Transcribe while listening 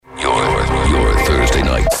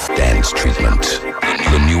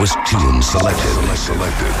newest tunes selected.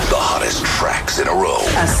 The hottest tracks in a row.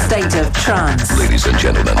 A state of trance. Ladies and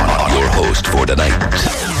gentlemen, your host for tonight,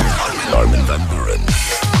 Armin van Buuren.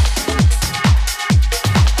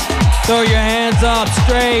 Throw your hands up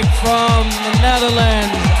straight from the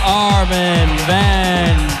Netherlands, Armin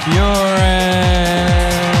van Buuren.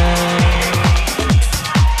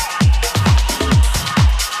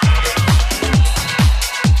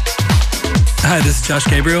 Hi, this is Josh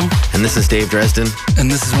Gabriel. And this is Dave Dresden. And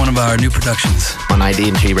this is one of our new productions on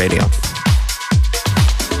ID&G Radio.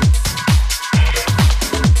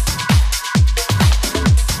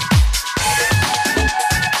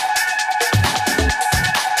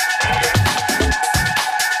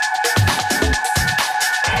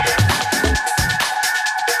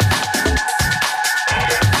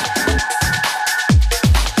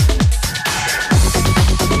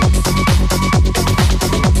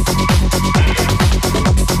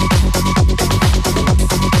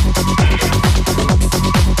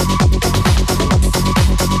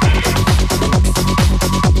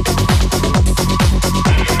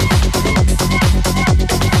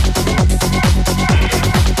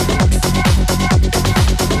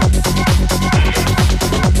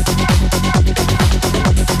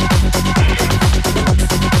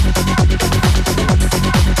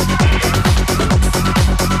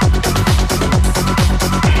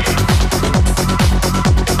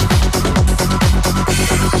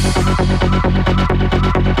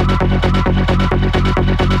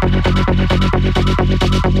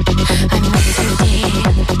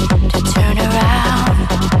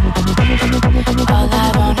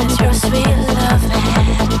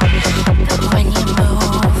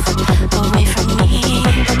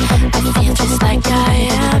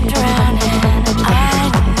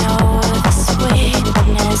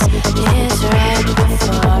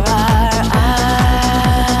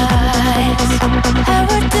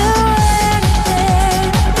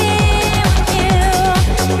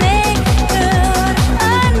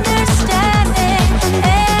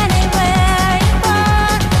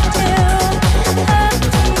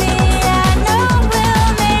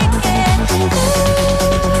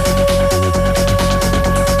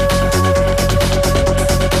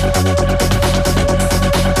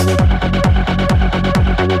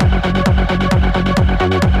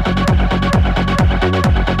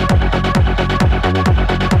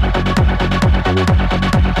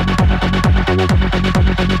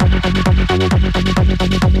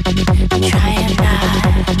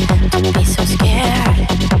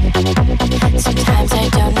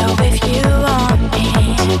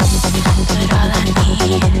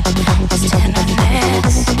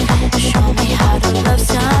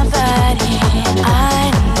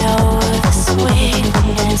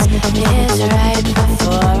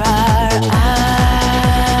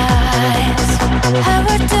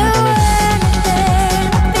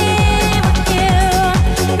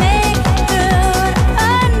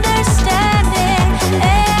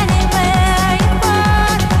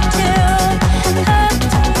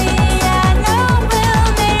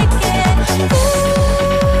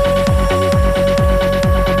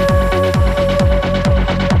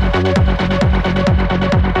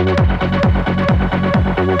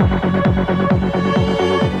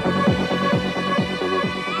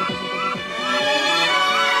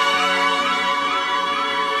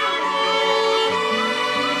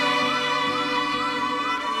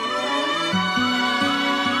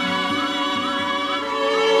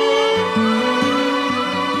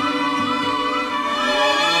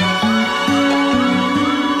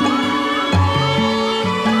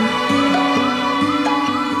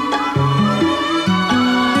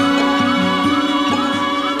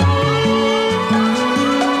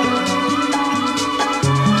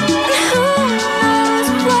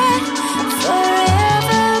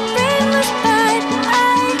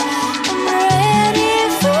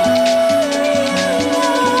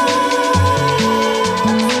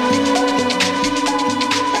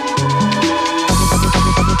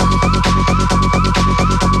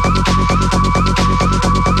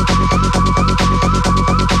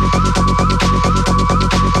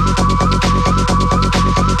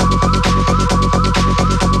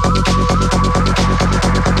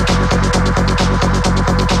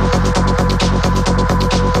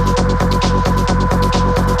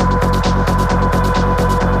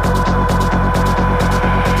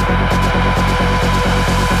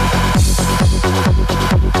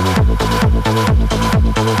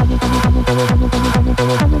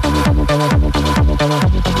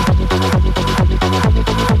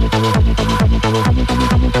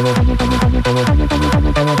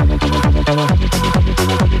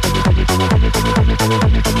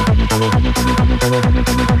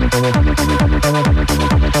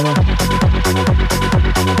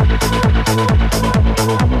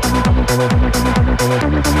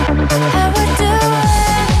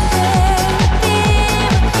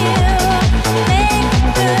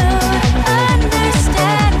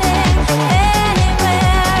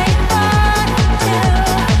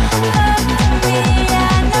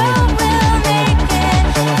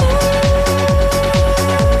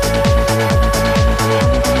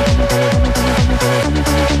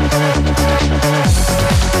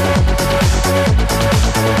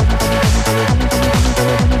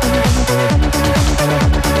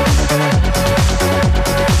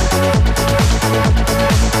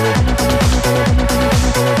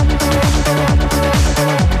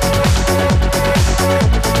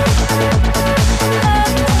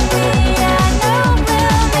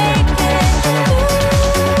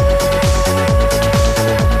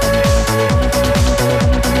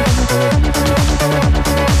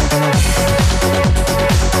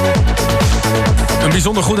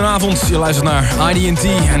 bijzonder goedenavond. Je luistert naar IDT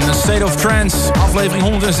en The State of Trance. Aflevering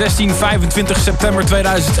 116, 25 september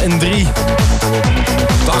 2003.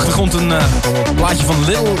 Op de achtergrond een plaatje van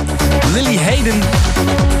Lily Hayden.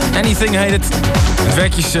 Anything Hate It. Het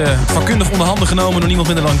werkje is vakkundig onder handen genomen door niemand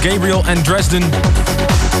minder dan Gabriel and Dresden.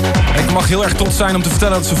 En ik mag heel erg trots zijn om te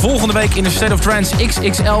vertellen dat ze volgende week in de State of Trance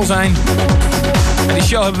XXL zijn. En die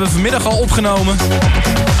show hebben we vanmiddag al opgenomen.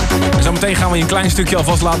 En zometeen gaan we je een klein stukje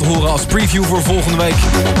alvast laten horen als preview voor volgende week.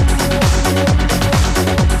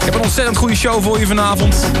 Ik heb een ontzettend goede show voor je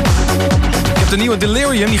vanavond. Ik heb de nieuwe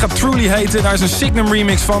Delirium, die gaat Truly heten. Daar is een Signum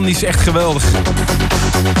remix van, die is echt geweldig.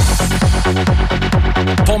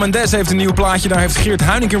 Paul Mendes heeft een nieuw plaatje, daar heeft Geert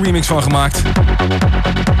Huining een remix van gemaakt.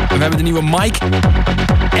 En we hebben de nieuwe Mike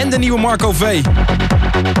en de nieuwe Marco V.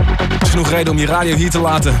 Dat is genoeg reden om je radio hier te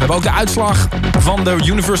laten. We hebben ook de uitslag van de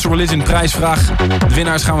Universal Religion prijsvraag. De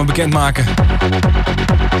winnaars gaan we bekendmaken.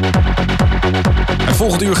 En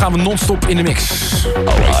volgend uur gaan we non-stop in de mix.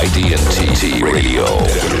 IDT Radio.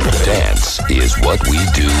 Dance is what we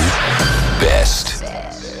do best.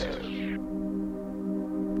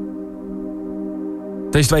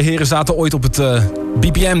 Deze twee heren zaten ooit op het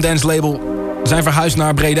BPM Dance label. Zijn verhuisd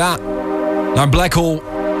naar Breda, naar Black Hole.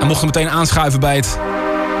 En mochten meteen aanschuiven bij het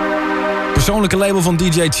persoonlijke label van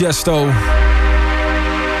DJ Tiesto.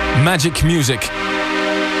 Magic Music.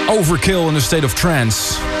 Overkill in the State of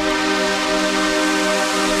Trance.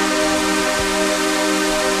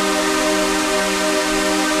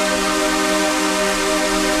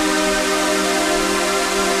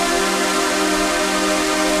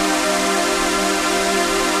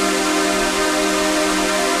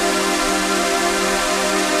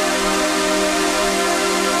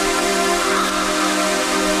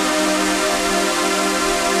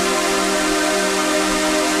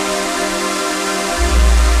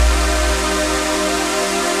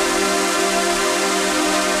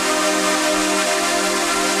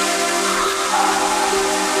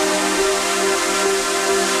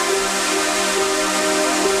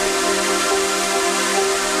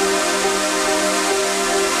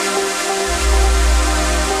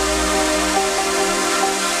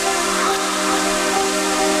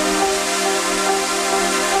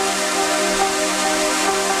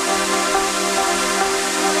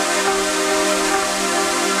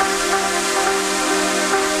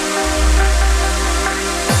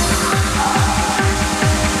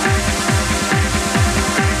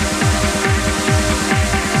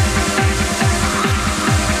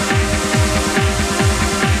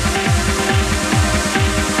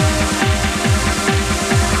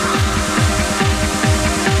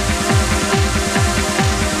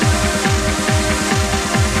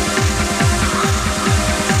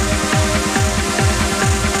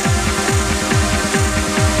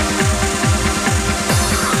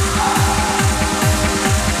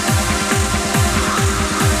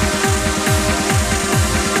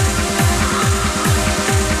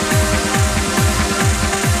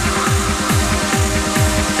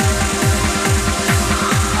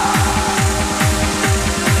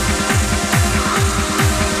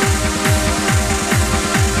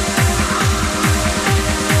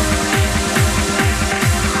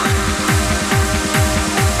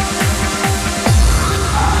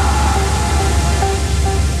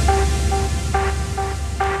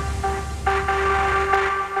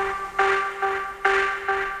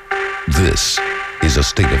 This is A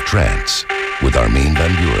State of Trance with Armin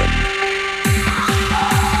van Buuren.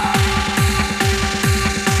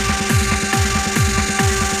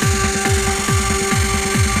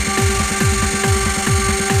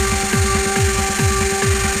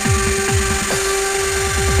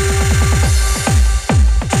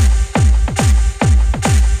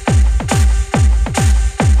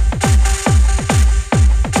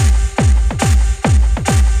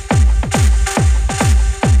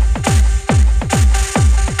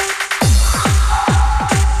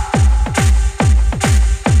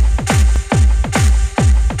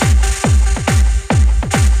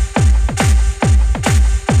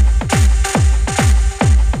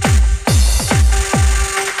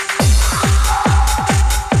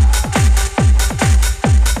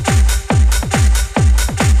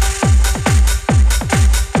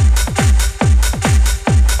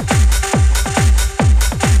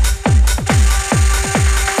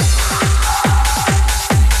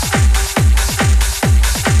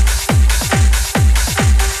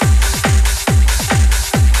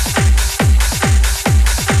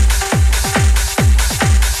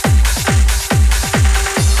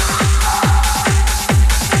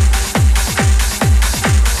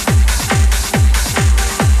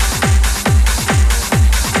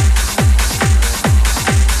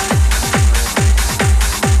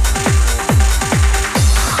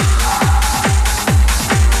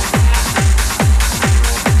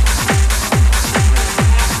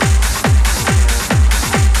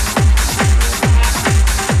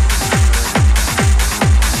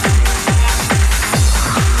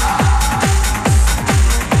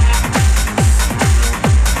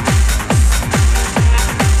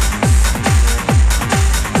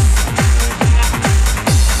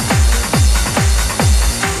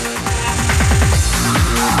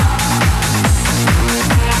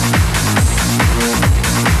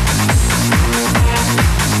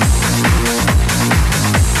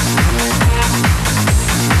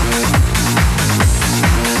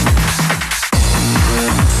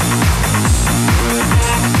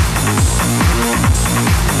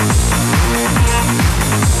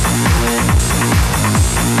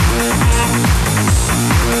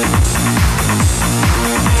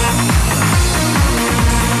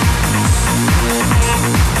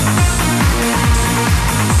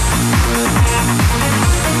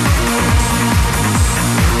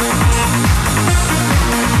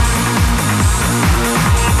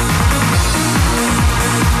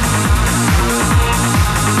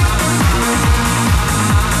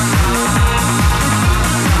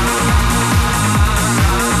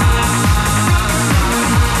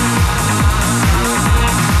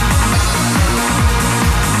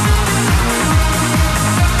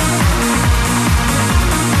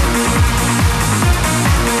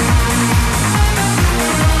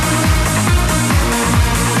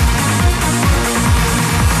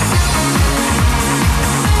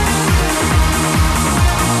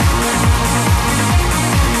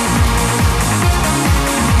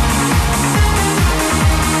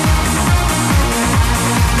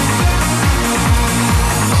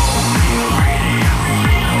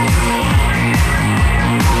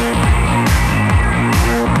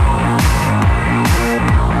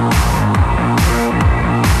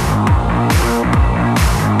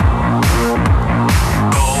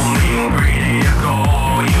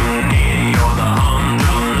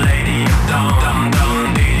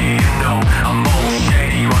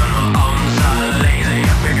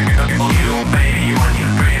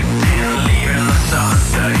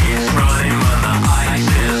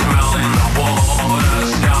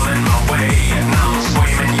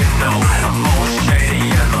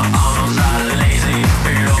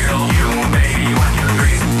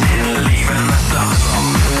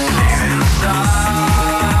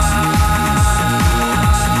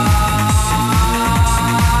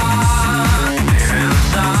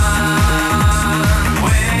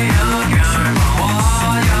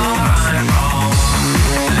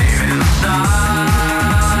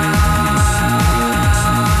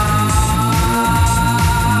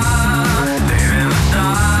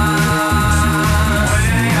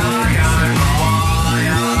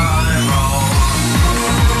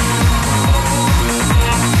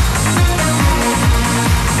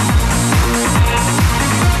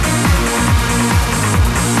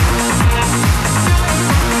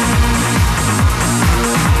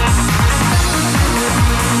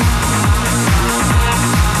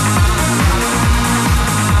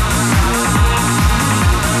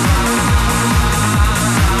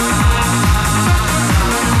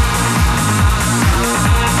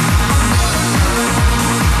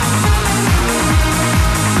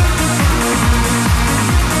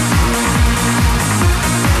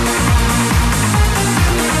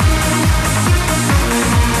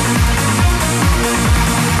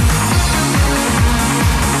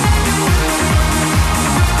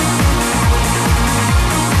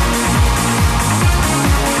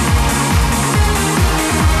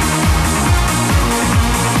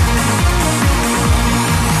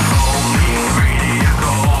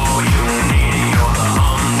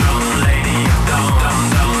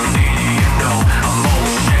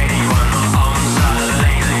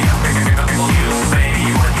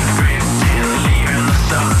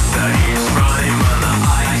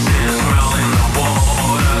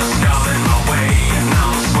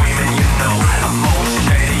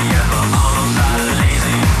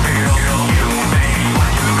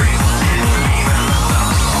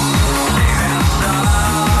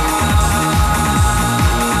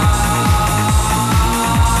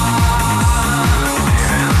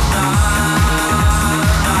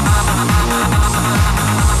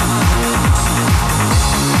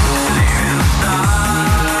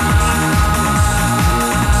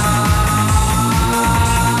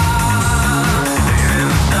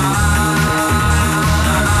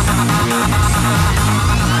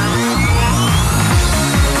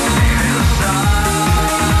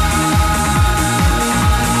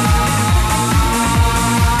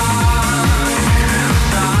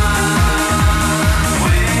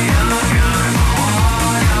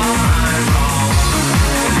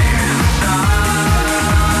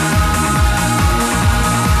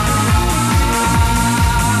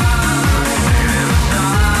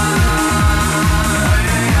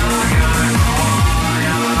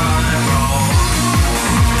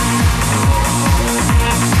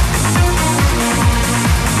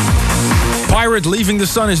 Pirate, Leaving the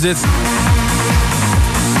Sun is dit.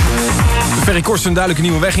 Ferry Corsten een duidelijke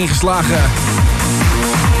nieuwe weg ingeslagen.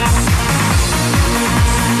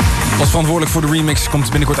 Was verantwoordelijk voor de remix. Komt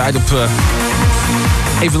binnenkort uit op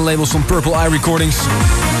een van de labels van Purple Eye Recordings.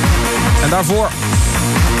 En daarvoor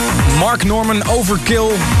Mark Norman, Overkill.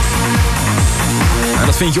 En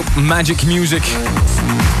dat vind je op Magic Music.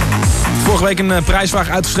 Vorige week een prijsvraag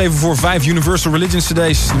uitgeschreven voor 5 Universal Religion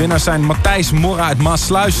CD's. De winnaars zijn Matthijs Morra uit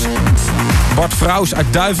Maassluis, Bart Vrouws uit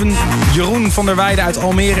Duiven, Jeroen van der Weijden uit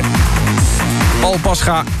Almere, Paul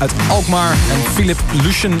Pascha uit Alkmaar en Philip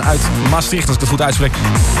Lucien uit Maastricht, als ik het goed uitspreek.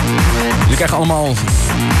 Jullie krijgen allemaal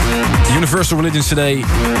de Universal Religion CD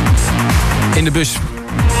in de bus,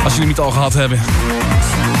 als jullie hem niet al gehad hebben.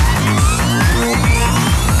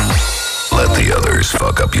 Let the others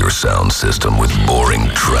fuck up your sound system with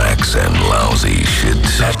boring tracks and lousy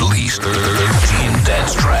shit. At least 13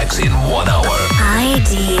 dance tracks in 1 hour.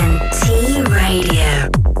 ID&T Radio.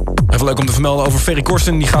 Even leuk om te vermelden over Ferry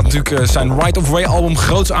Corsten. Die gaat natuurlijk zijn Right of Way album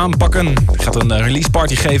groots aanpakken. Hij gaat een release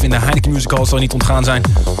party geven in de Heineken Music Hall. Zal niet ontgaan zijn.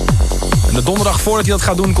 En de donderdag voordat hij dat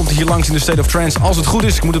gaat doen, komt hij hier langs in de State of Trance. Als het goed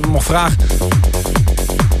is, ik moet het hem nog vragen.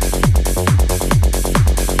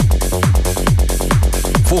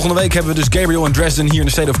 Volgende week hebben we dus Gabriel en Dresden hier in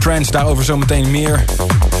de State of Trance. Daarover zometeen meer.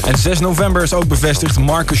 En 6 november is ook bevestigd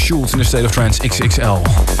Marcus Schultz in de State of Trance XXL.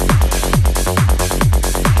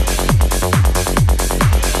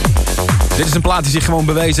 Dit is een plaat die zich gewoon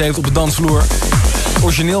bewezen heeft op de dansvloer. Het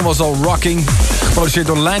origineel was al Rocking. Geproduceerd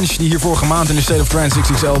door Lange, die hier vorige maand in de State of Trance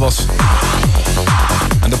XXL was.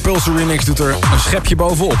 En de Pulsar remix doet er een schepje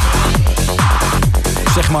bovenop.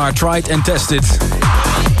 Zeg maar, try it and test it.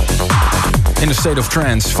 In the State of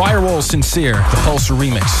Trance, Firewall Sincere, the Pulsar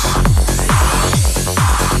remix.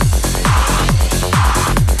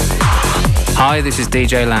 Hi, this is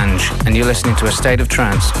DJ Lange, and you're listening to A State of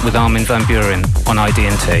Trance with Armin van Buuren on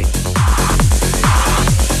ID&T.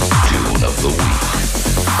 Tune of the week.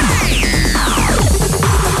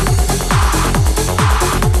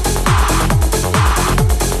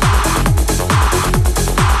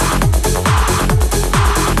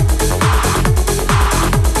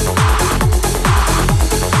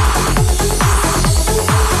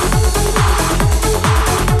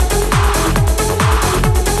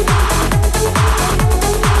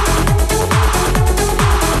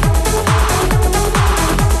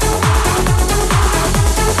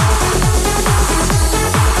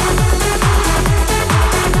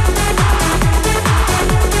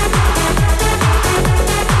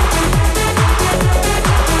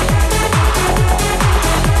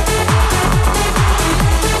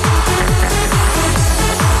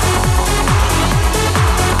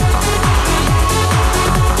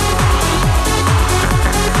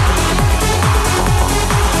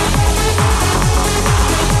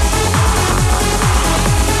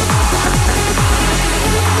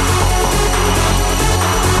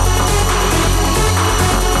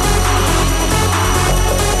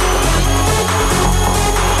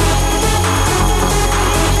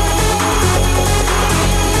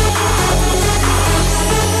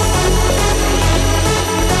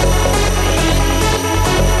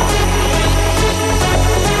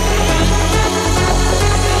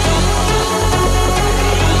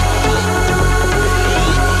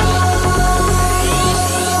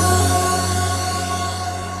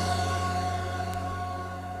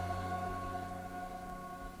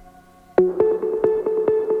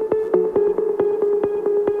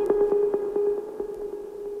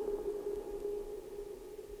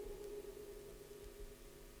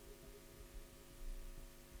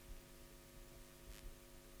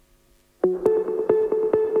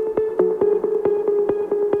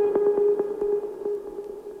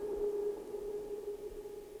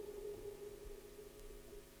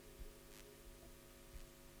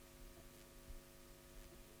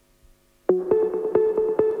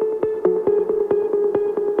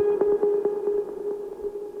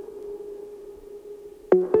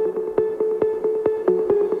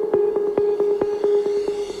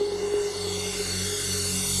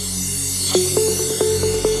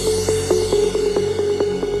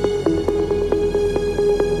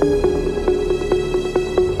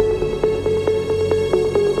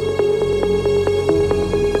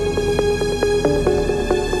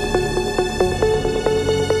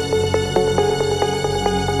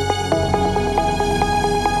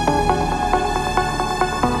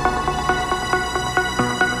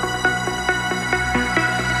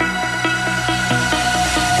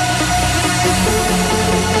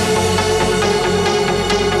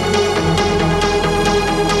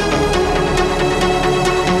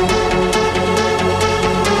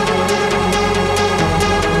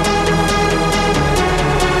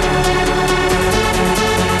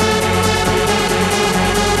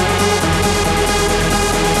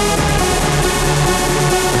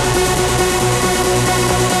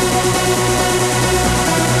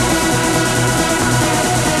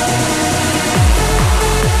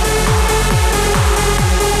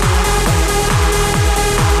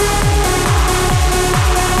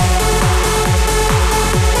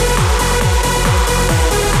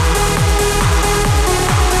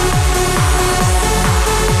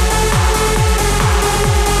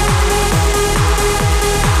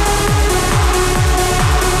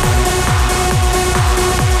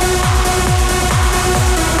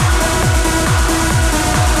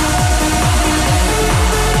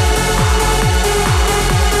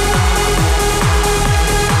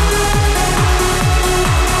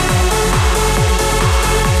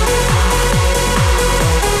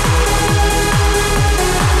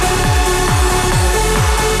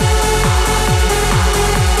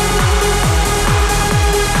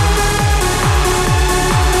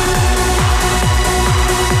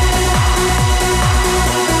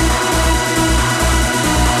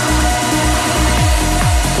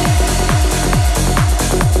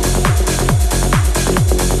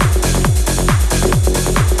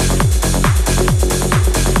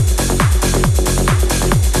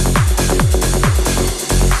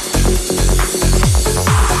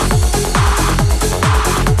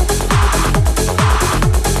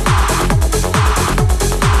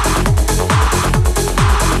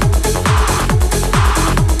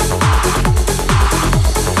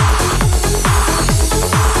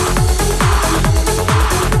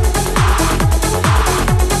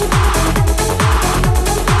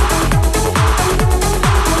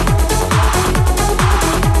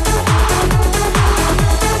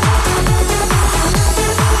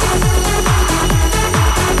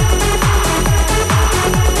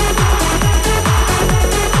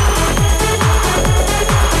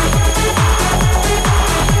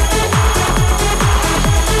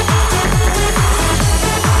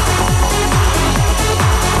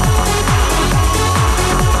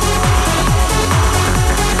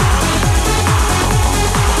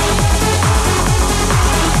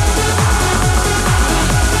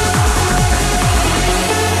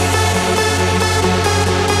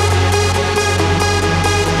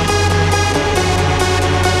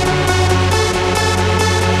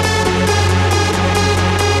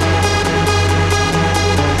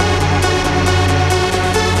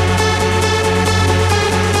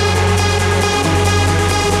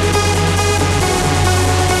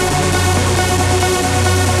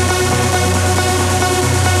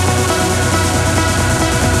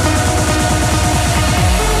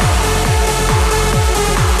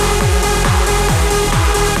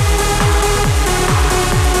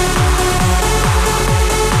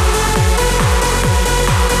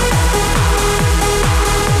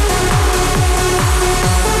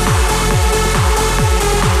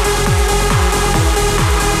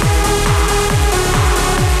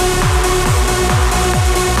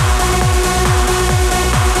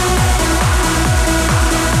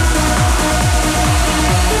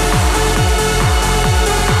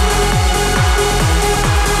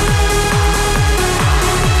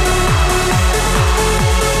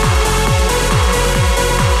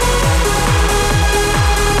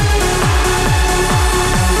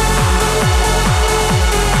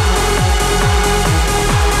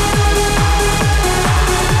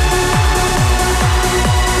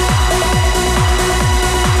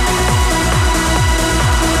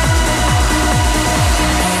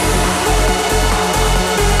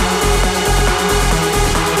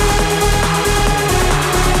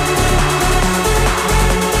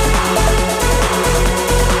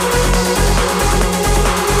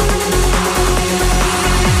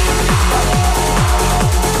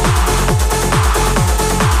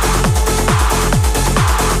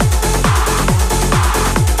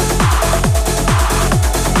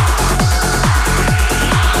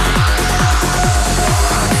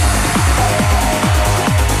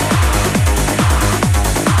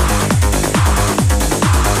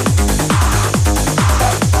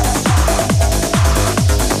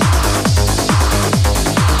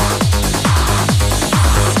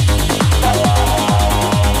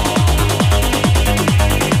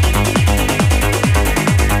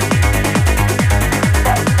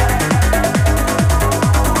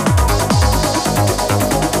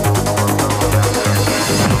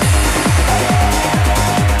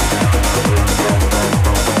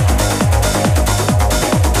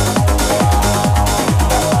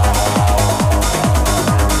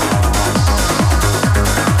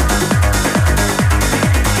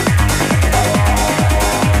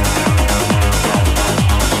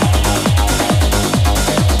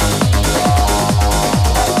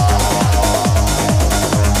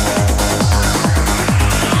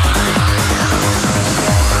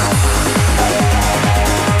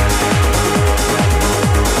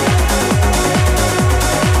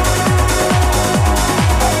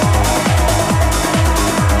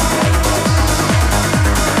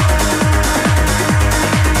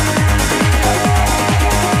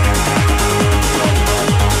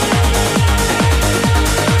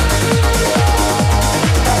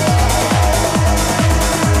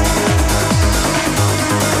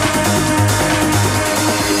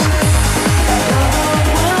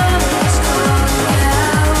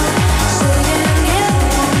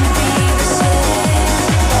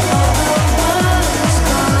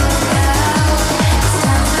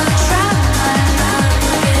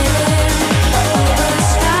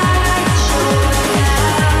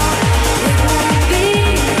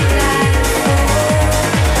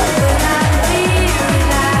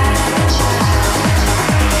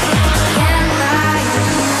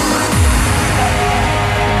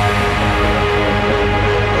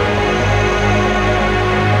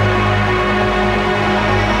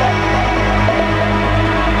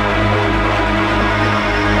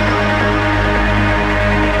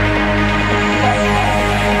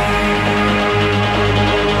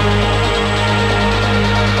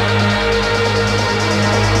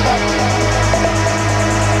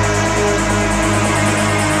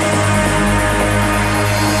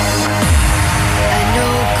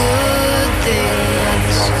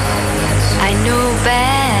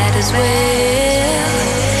 as well.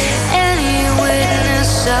 Any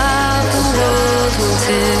witness of the world will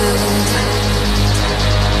tell.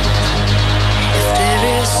 If there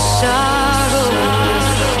is sorrow,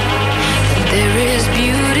 then there is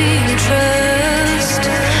beauty and trust.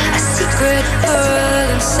 A secret pearl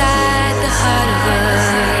inside the heart of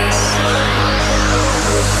us.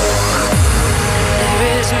 There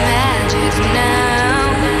is magic now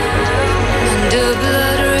under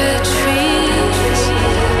blood-red trees.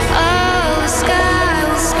 Oh, the sky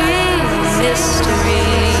will scream mystery.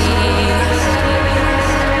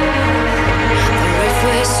 For if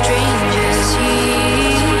we're strangers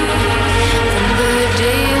here from the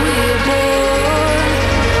day we're born,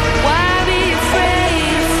 why be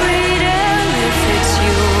afraid of freedom if it's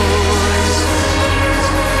yours?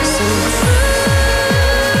 So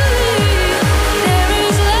there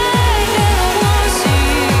is light and I want to see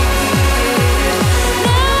it.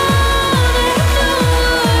 Now that I know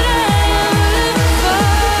what I am living for.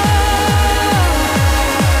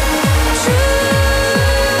 Truly,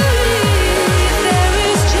 there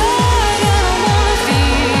is joy and I want to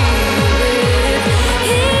feel it.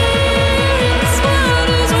 Here in this world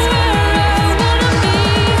is where I want to be.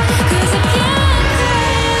 'Cause I can't cry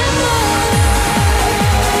anymore.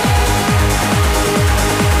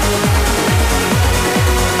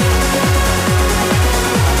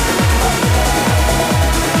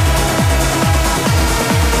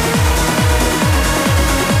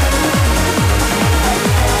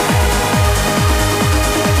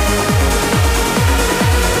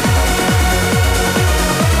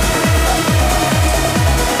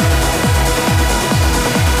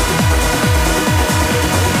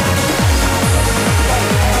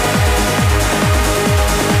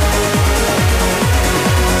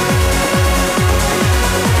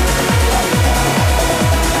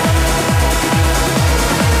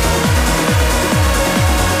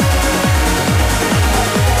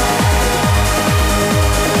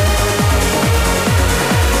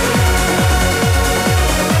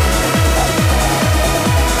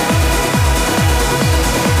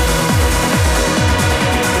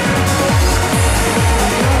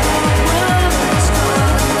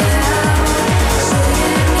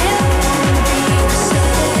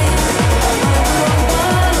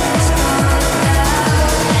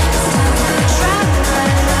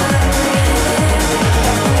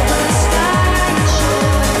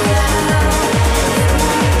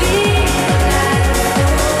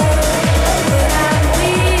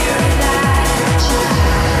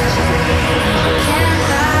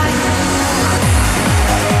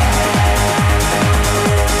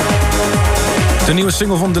 De nieuwe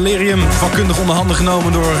single van Delirium, vakkundig onder handen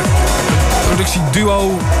genomen door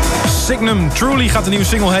productieduo Signum. Truly gaat de nieuwe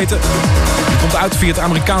single heten. Die komt uit via het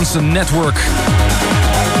Amerikaanse network.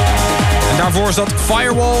 En daarvoor is dat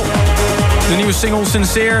Firewall, de nieuwe single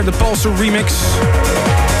Sincere, de Pulsar remix.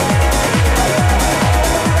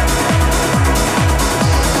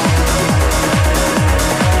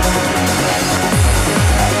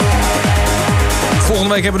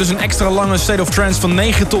 Volgende week hebben we dus een extra lange State of Trance van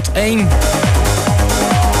 9 tot 1.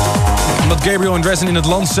 Omdat Gabriel en Dresden in het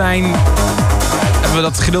land zijn, hebben we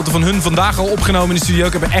dat gedeelte van hun vandaag al opgenomen in de studio.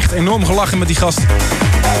 Ik heb echt enorm gelachen met die gast.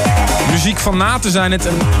 Muziek van Naten zijn het.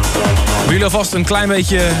 En om jullie alvast een klein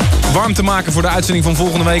beetje warm te maken voor de uitzending van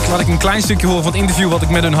volgende week, laat ik een klein stukje horen van het interview wat ik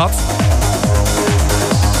met hun had.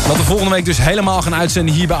 Dat we volgende week dus helemaal gaan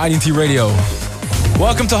uitzenden hier bij IDT Radio.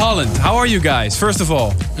 Welcome to Holland. How are you guys, first of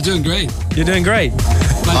all? We're doing great. You're doing great.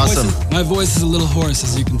 Awesome. My voice is a little hoarse,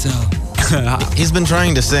 as you can tell. He's been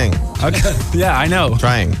trying to sing. Okay. Yeah, I know.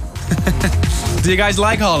 Trying. Do you guys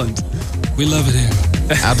like Holland? We love it here.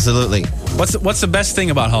 Absolutely. What's the best thing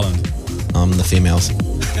about Holland? The females.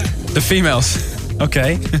 The females.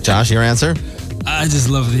 Okay. Josh, your answer? I just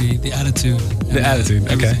love the attitude. The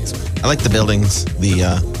attitude, okay. Everything's- I like the buildings,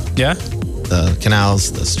 Yeah? the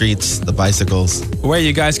canals, the streets, the bicycles. Where are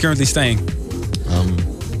you guys currently staying?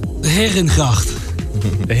 De Herengracht.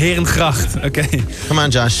 De Herengracht, okay. Come on,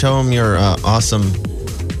 Josh, show them your awesome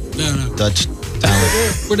No. Dutch talent.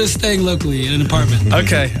 We're just staying locally in an apartment.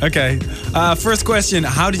 Okay. First question,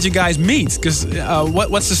 how did you guys meet? Because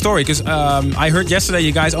what's the story? Because I heard yesterday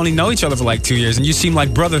you guys only know each other for like 2 years and you seem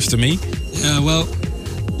like brothers to me. Yeah, well,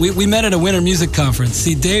 we met at a Winter Music Conference.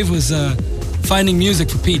 See, Dave was finding music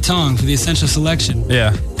for Pete Tong for the Essential Selection.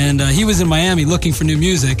 Yeah. And he was in Miami looking for new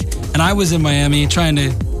music, and I was in Miami trying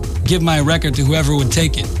to give my record to whoever would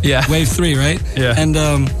take it. Yeah. Wave 3, right? Yeah. And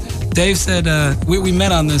Dave said we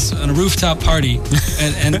met on a rooftop party,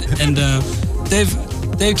 and Dave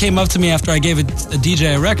Dave came up to me after I gave a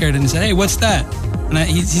DJ a record and he said, "Hey, what's that?" And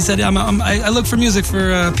he said, I look for music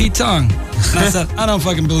for Pete Tong. And I said, I don't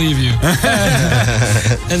fucking believe you.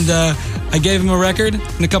 And I gave him a record,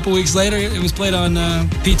 and a couple weeks later, it was played on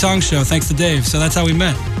Pete Tong's show, thanks to Dave. So that's how we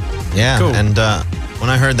met. Yeah, Cool. and when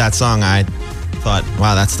I heard that song, I thought,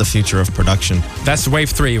 wow, that's the future of production. That's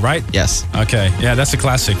Wave 3, right? Yes. Okay, yeah, that's a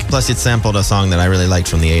classic. Plus, it sampled a song that I really liked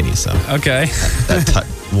from the 80s, so Okay. that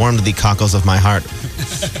warmed the cockles of my heart.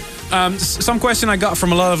 Some question I got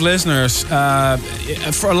from a lot of listeners.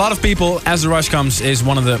 For a lot of people, As the Rush Comes is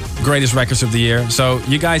one of the greatest records of the year. So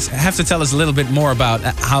you guys have to tell us a little bit more about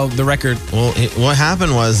how the record... Well, what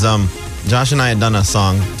happened was Josh and I had done a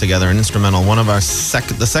song together, an instrumental, one of our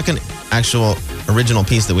the second actual original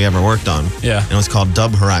piece that we ever worked on. Yeah. And it was called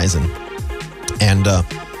Dub Horizon. And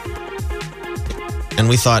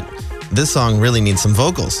we thought, this song really needs some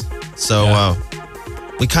vocals. So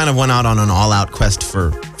we kind of went out on an all-out quest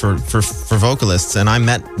for vocalists, and I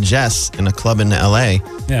met Jess in a club in LA,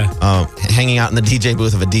 hanging out in the DJ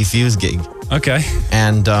booth of a Defuse gig. Okay.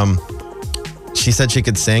 And she said she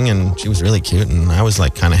could sing, and she was really cute, and I was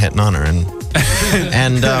like kind of hitting on her, and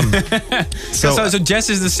So Jess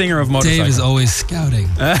is the singer of Motorcycle. Dave is always scouting.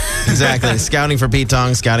 exactly, scouting for Pete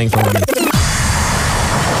Tong, scouting for women.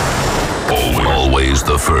 Always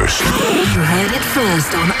the first. You heard it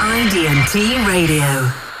first on IDT Radio.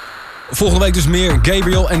 Volgende week dus meer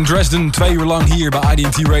Gabriel en Dresden 2 uur lang hier bij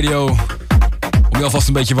IDT Radio. Om je alvast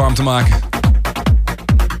een beetje warm te maken.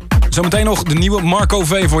 Zometeen nog de nieuwe Marco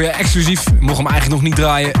V voor je exclusief. We mogen hem eigenlijk nog niet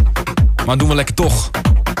draaien, maar dat doen we lekker toch.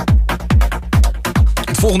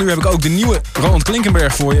 Het volgende uur heb ik ook de nieuwe Roland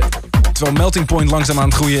Klinkenberg voor je. Terwijl Melting Point langzaam aan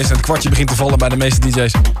het groeien is en het kwartje begint te vallen bij de meeste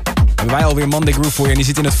DJ's. Hebben wij alweer Monday Groove voor je en die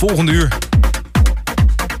zit in het volgende uur.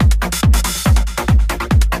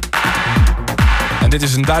 En dit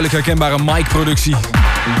is een duidelijk herkenbare Mike-productie.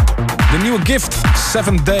 De nieuwe Gift,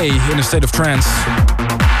 7th Day in a State of Trance.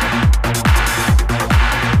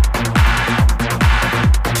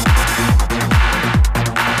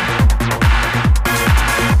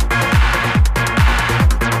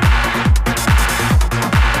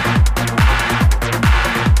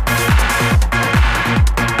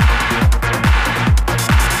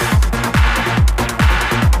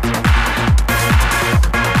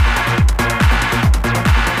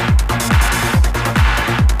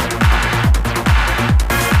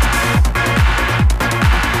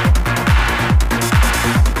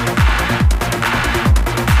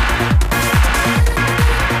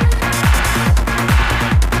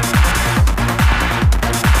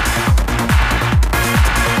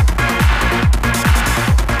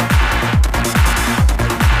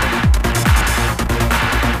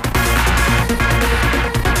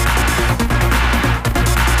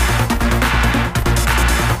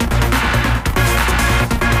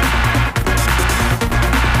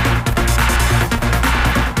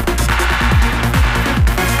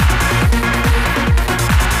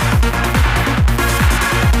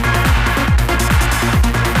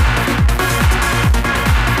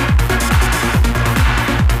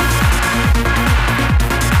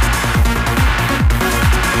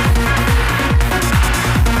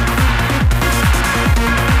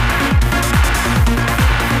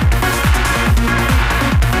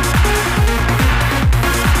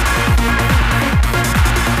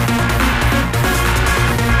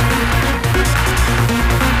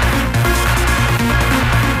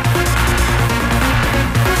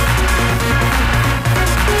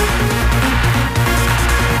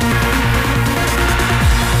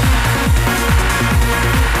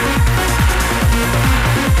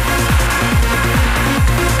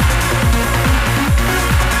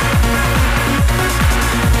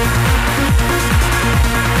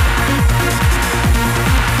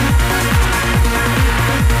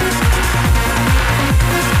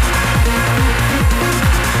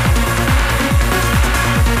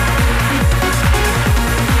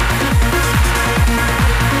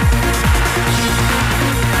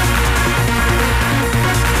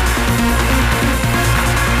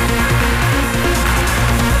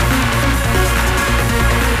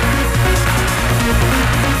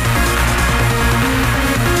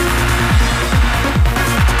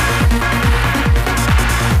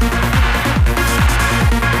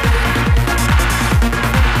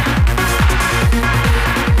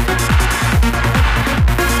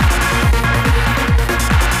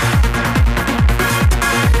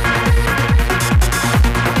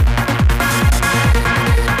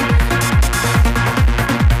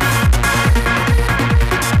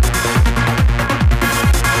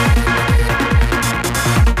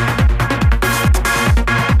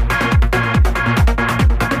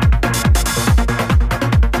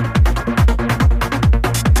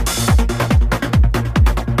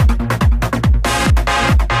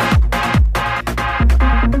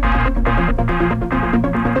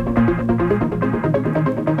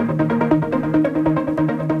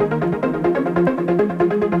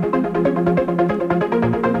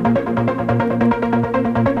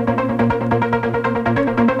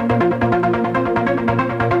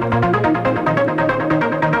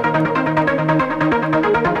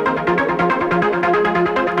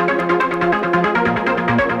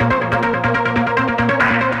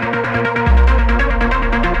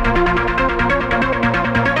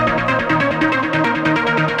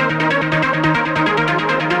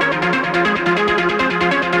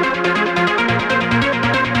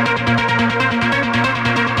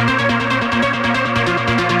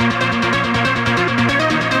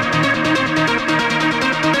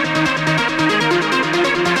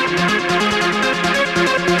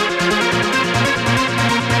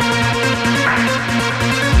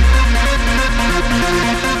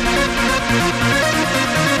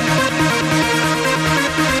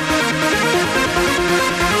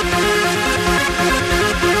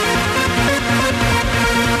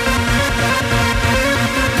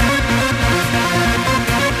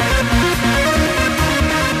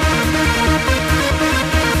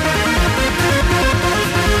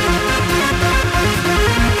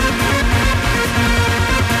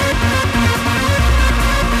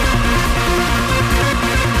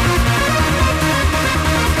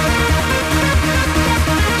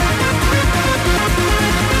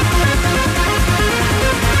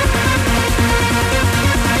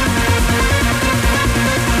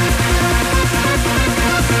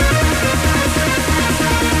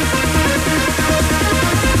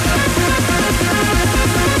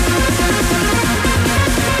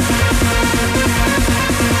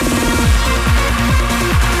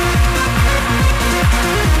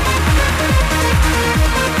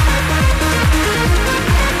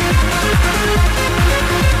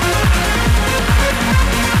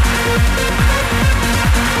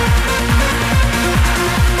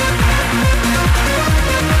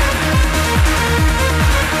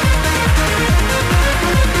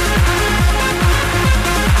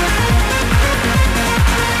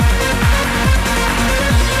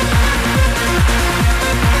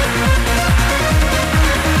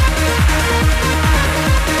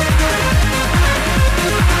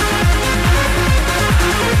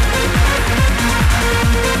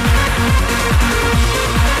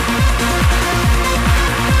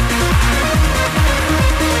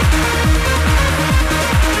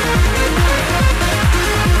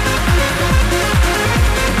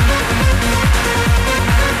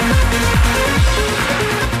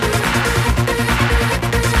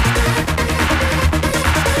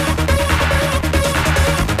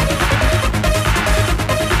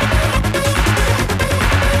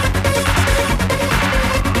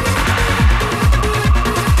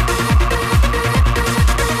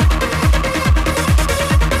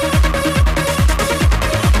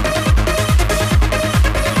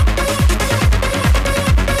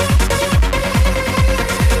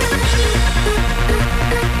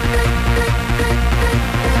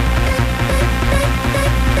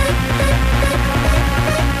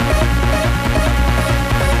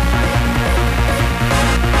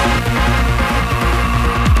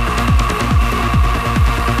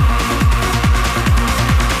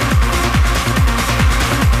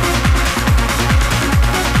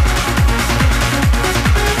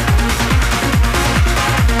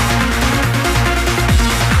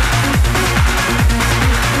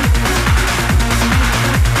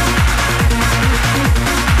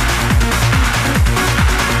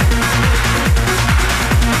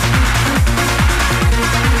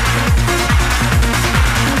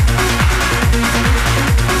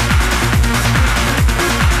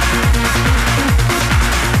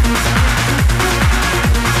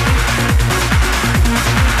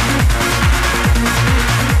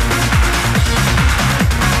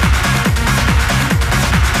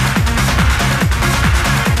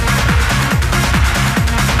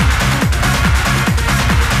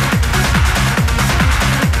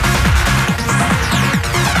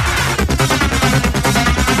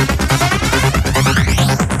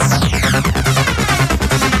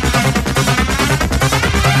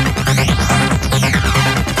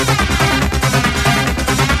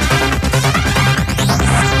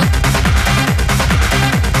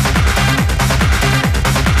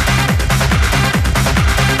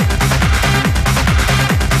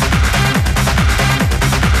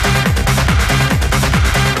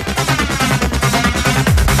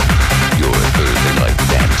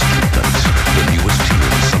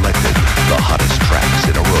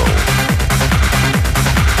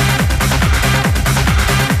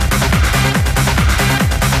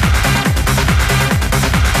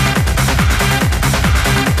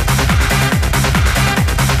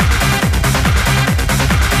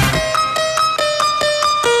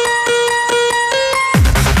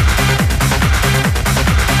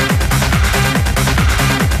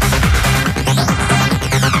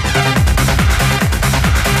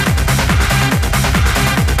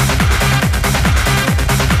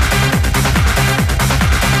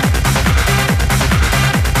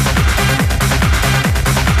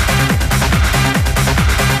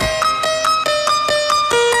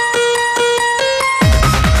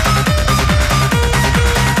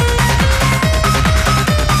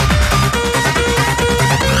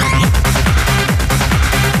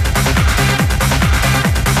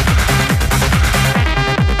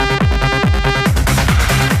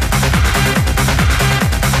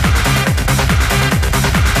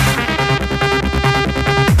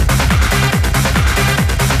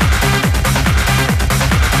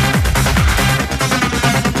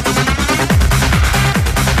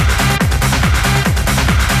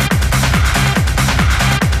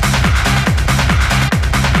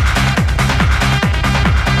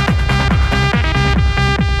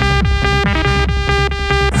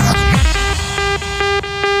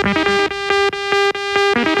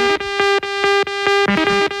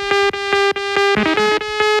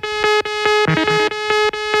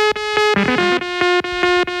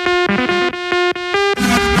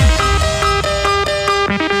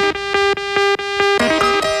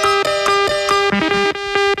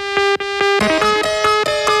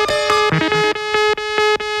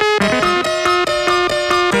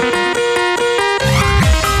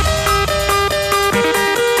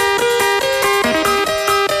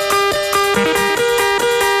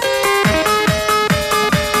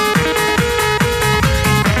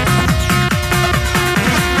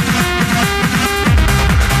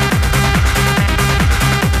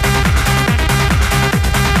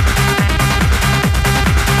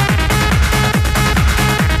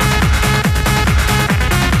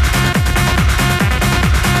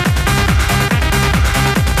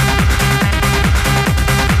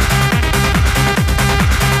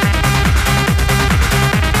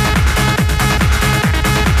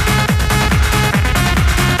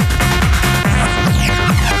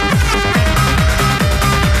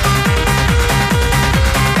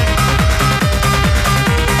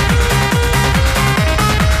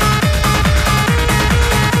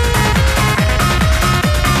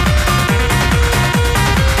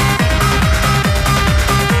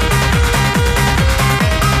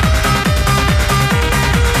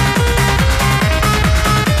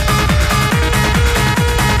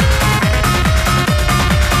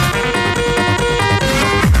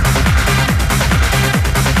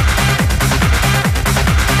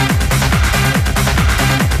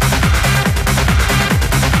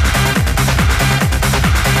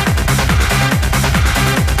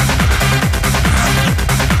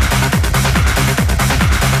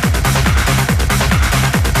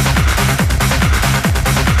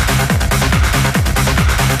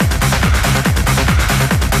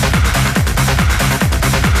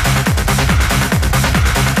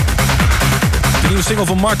 nieuwe single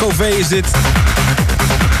van Marco V is dit.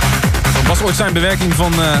 Het was ooit zijn bewerking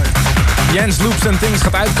van Jens Loops and Things.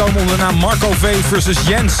 Gaat uitkomen onder de naam Marco V versus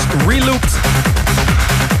Jens Relooped.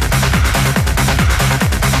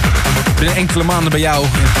 Binnen enkele maanden bij jou,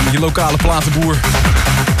 je lokale platenboer.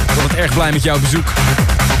 Ik ben erg blij met jouw bezoek.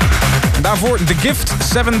 En daarvoor The Gift,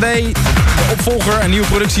 7 Day, de opvolger, een nieuwe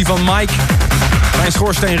productie van Mike. Mijn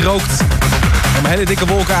schoorsteen rookt. Er komen hele dikke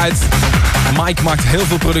wolken uit. En Mike maakt heel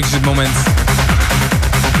veel producties op het moment.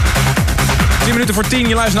 10 minuten voor 10,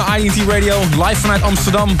 je luistert naar IDT Radio, live vanuit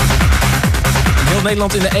Amsterdam. In heel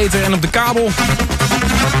Nederland in de ether en op de kabel.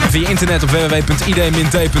 En via internet op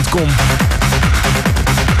www.id-t.com.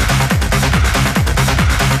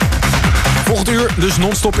 Volgend uur dus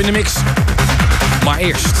non-stop in de mix. Maar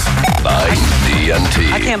eerst... IDT.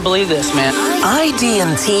 I can't believe this, man.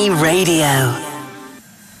 IDT Radio.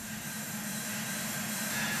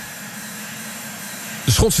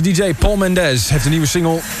 De Schotse DJ Paul Mendes heeft een nieuwe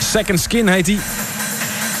single. Second Skin heet hij.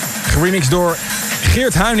 Geremixed door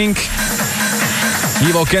Geert Huinink. Die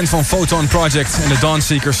je wel kent van Photon Project en de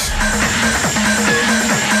Dawnseekers.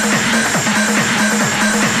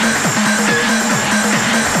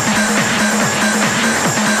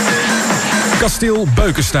 Kasteel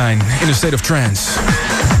Beukenstein in a State of Trance.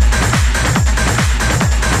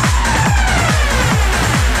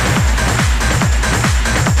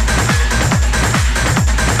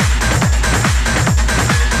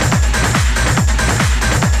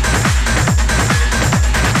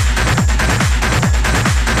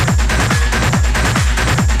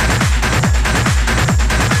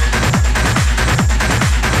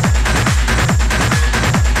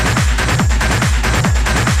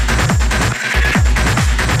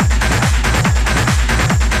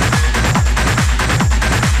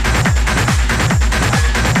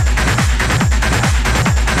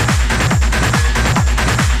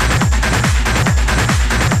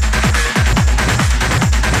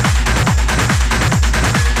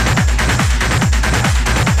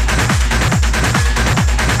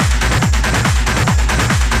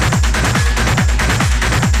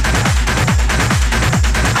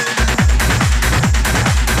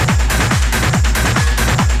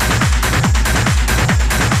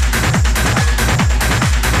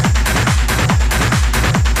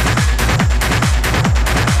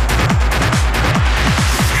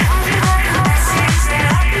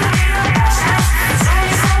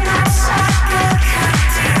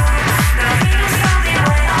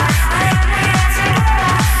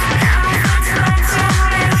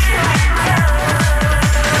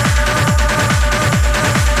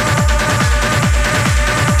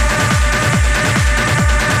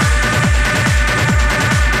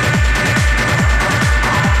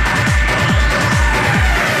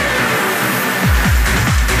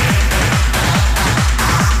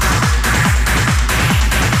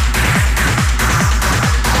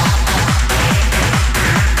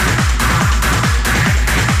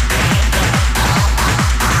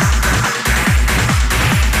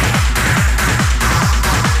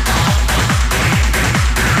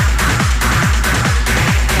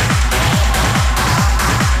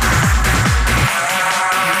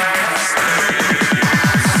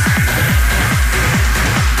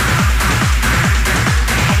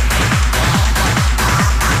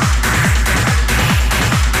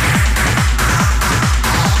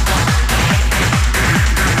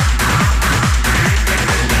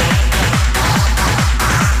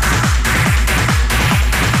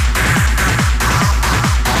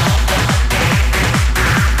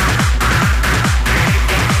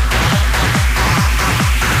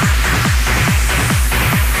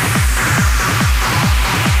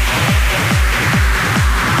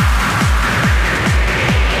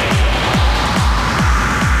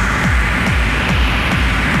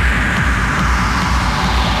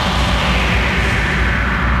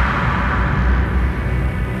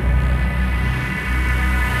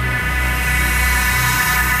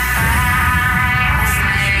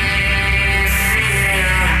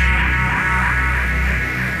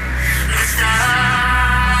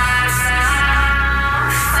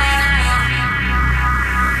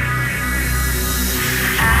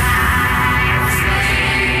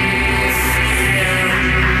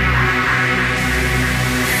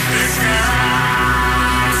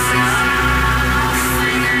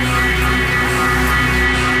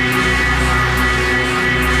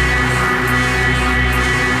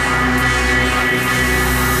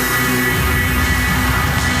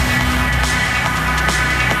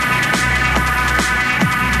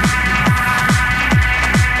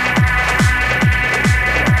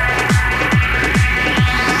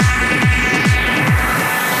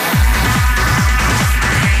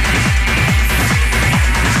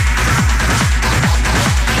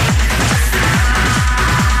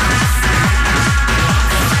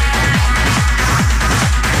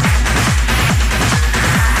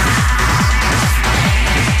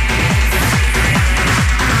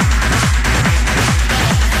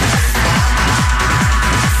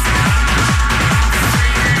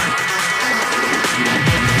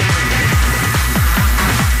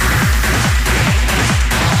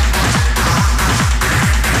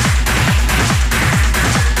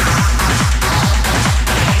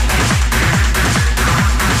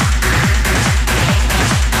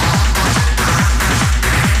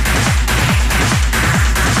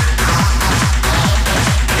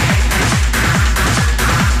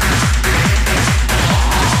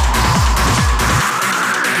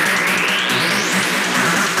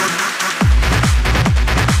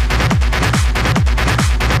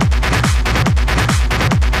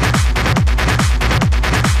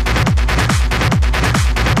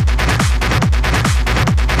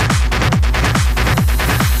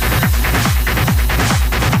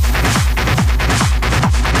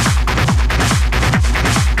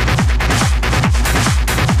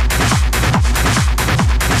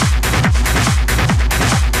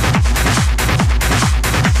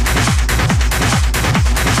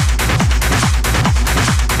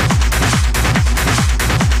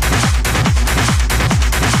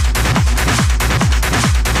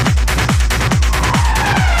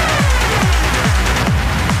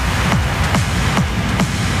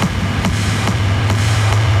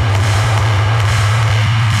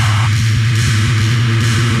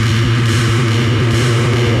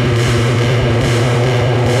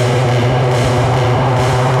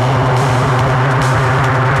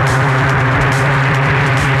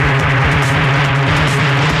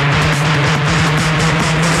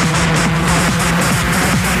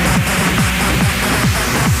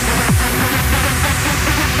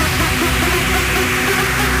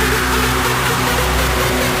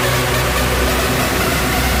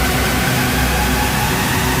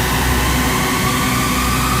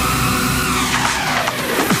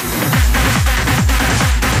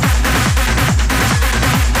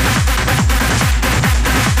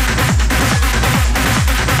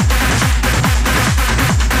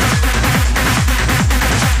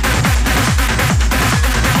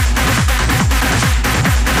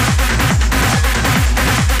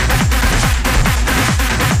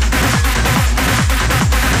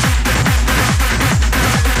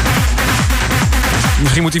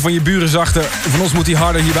 Misschien moet hij van je buren zachter. Van ons moet hij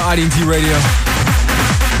harder hier bij IDT Radio.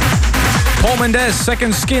 Paul Mendes,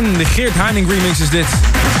 Second Skin. De Geert Heining remix is dit.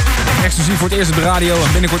 Exclusief voor het eerst op de radio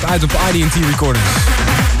en binnenkort uit op IDT Recordings.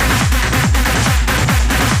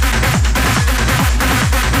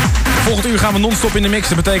 Volgend uur gaan we non-stop in de mix.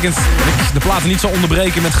 Dat betekent dat ik de platen niet zal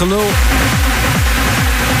onderbreken met gelul.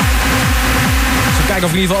 Dus kijken of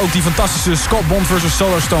ik in ieder geval ook die fantastische Scott Bond vs.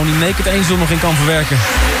 Solarstone, die Naked Angel, nog in kan verwerken.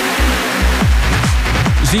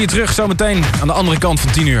 Zie je terug zometeen aan de andere kant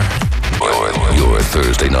van 10 uur. Your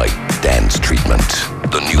Thursday night dance treatment.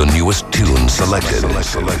 The newest tunes selected.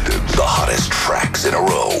 The hottest tracks in a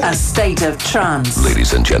row. A state of trance.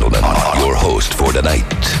 Ladies and gentlemen, your host for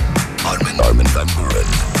tonight, Armin van Buuren.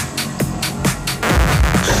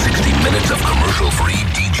 60 minutes of commercial-free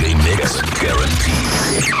DJ mix guaranteed.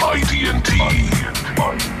 IDT.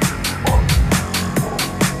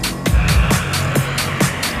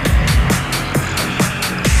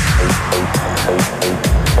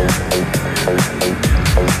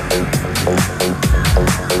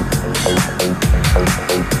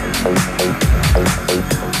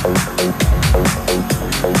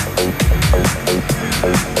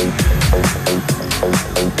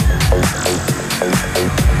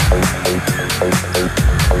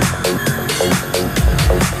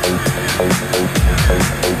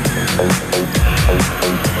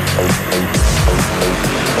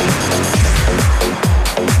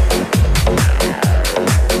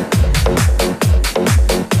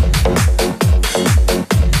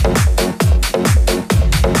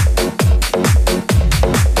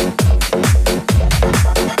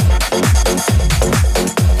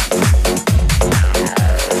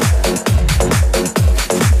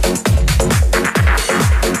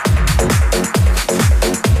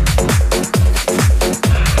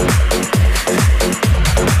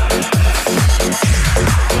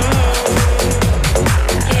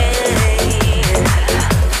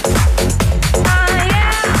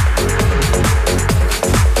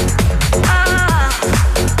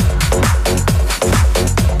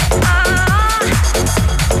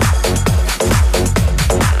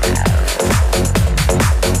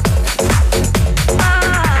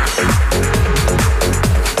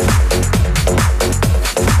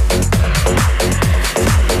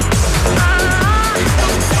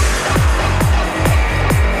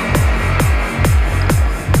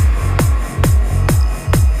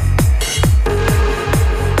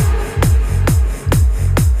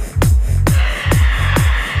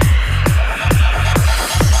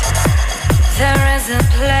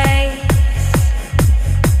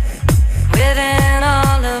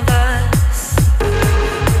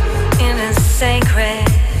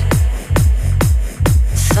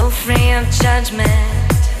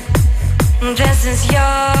 This is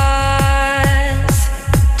yours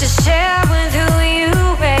to share with who you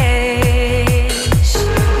wish.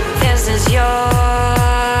 This is your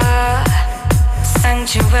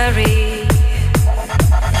sanctuary.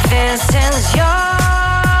 This is your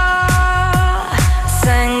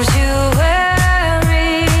sanctuary.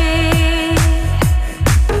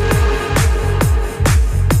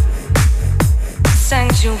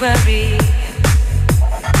 Sanctuary.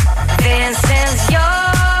 This is your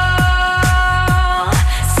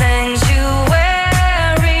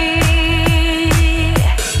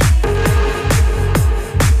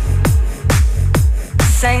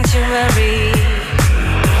sanctuary.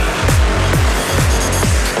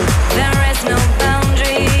 There is no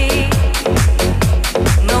boundary,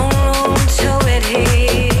 no room to it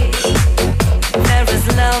here. There is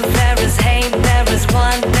love, there is hate, there is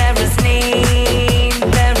want, there is need,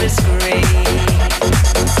 there is greed.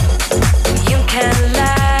 You can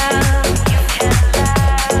laugh,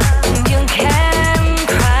 you can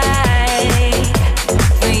cry,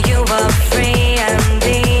 for you are free and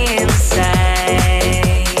the inside.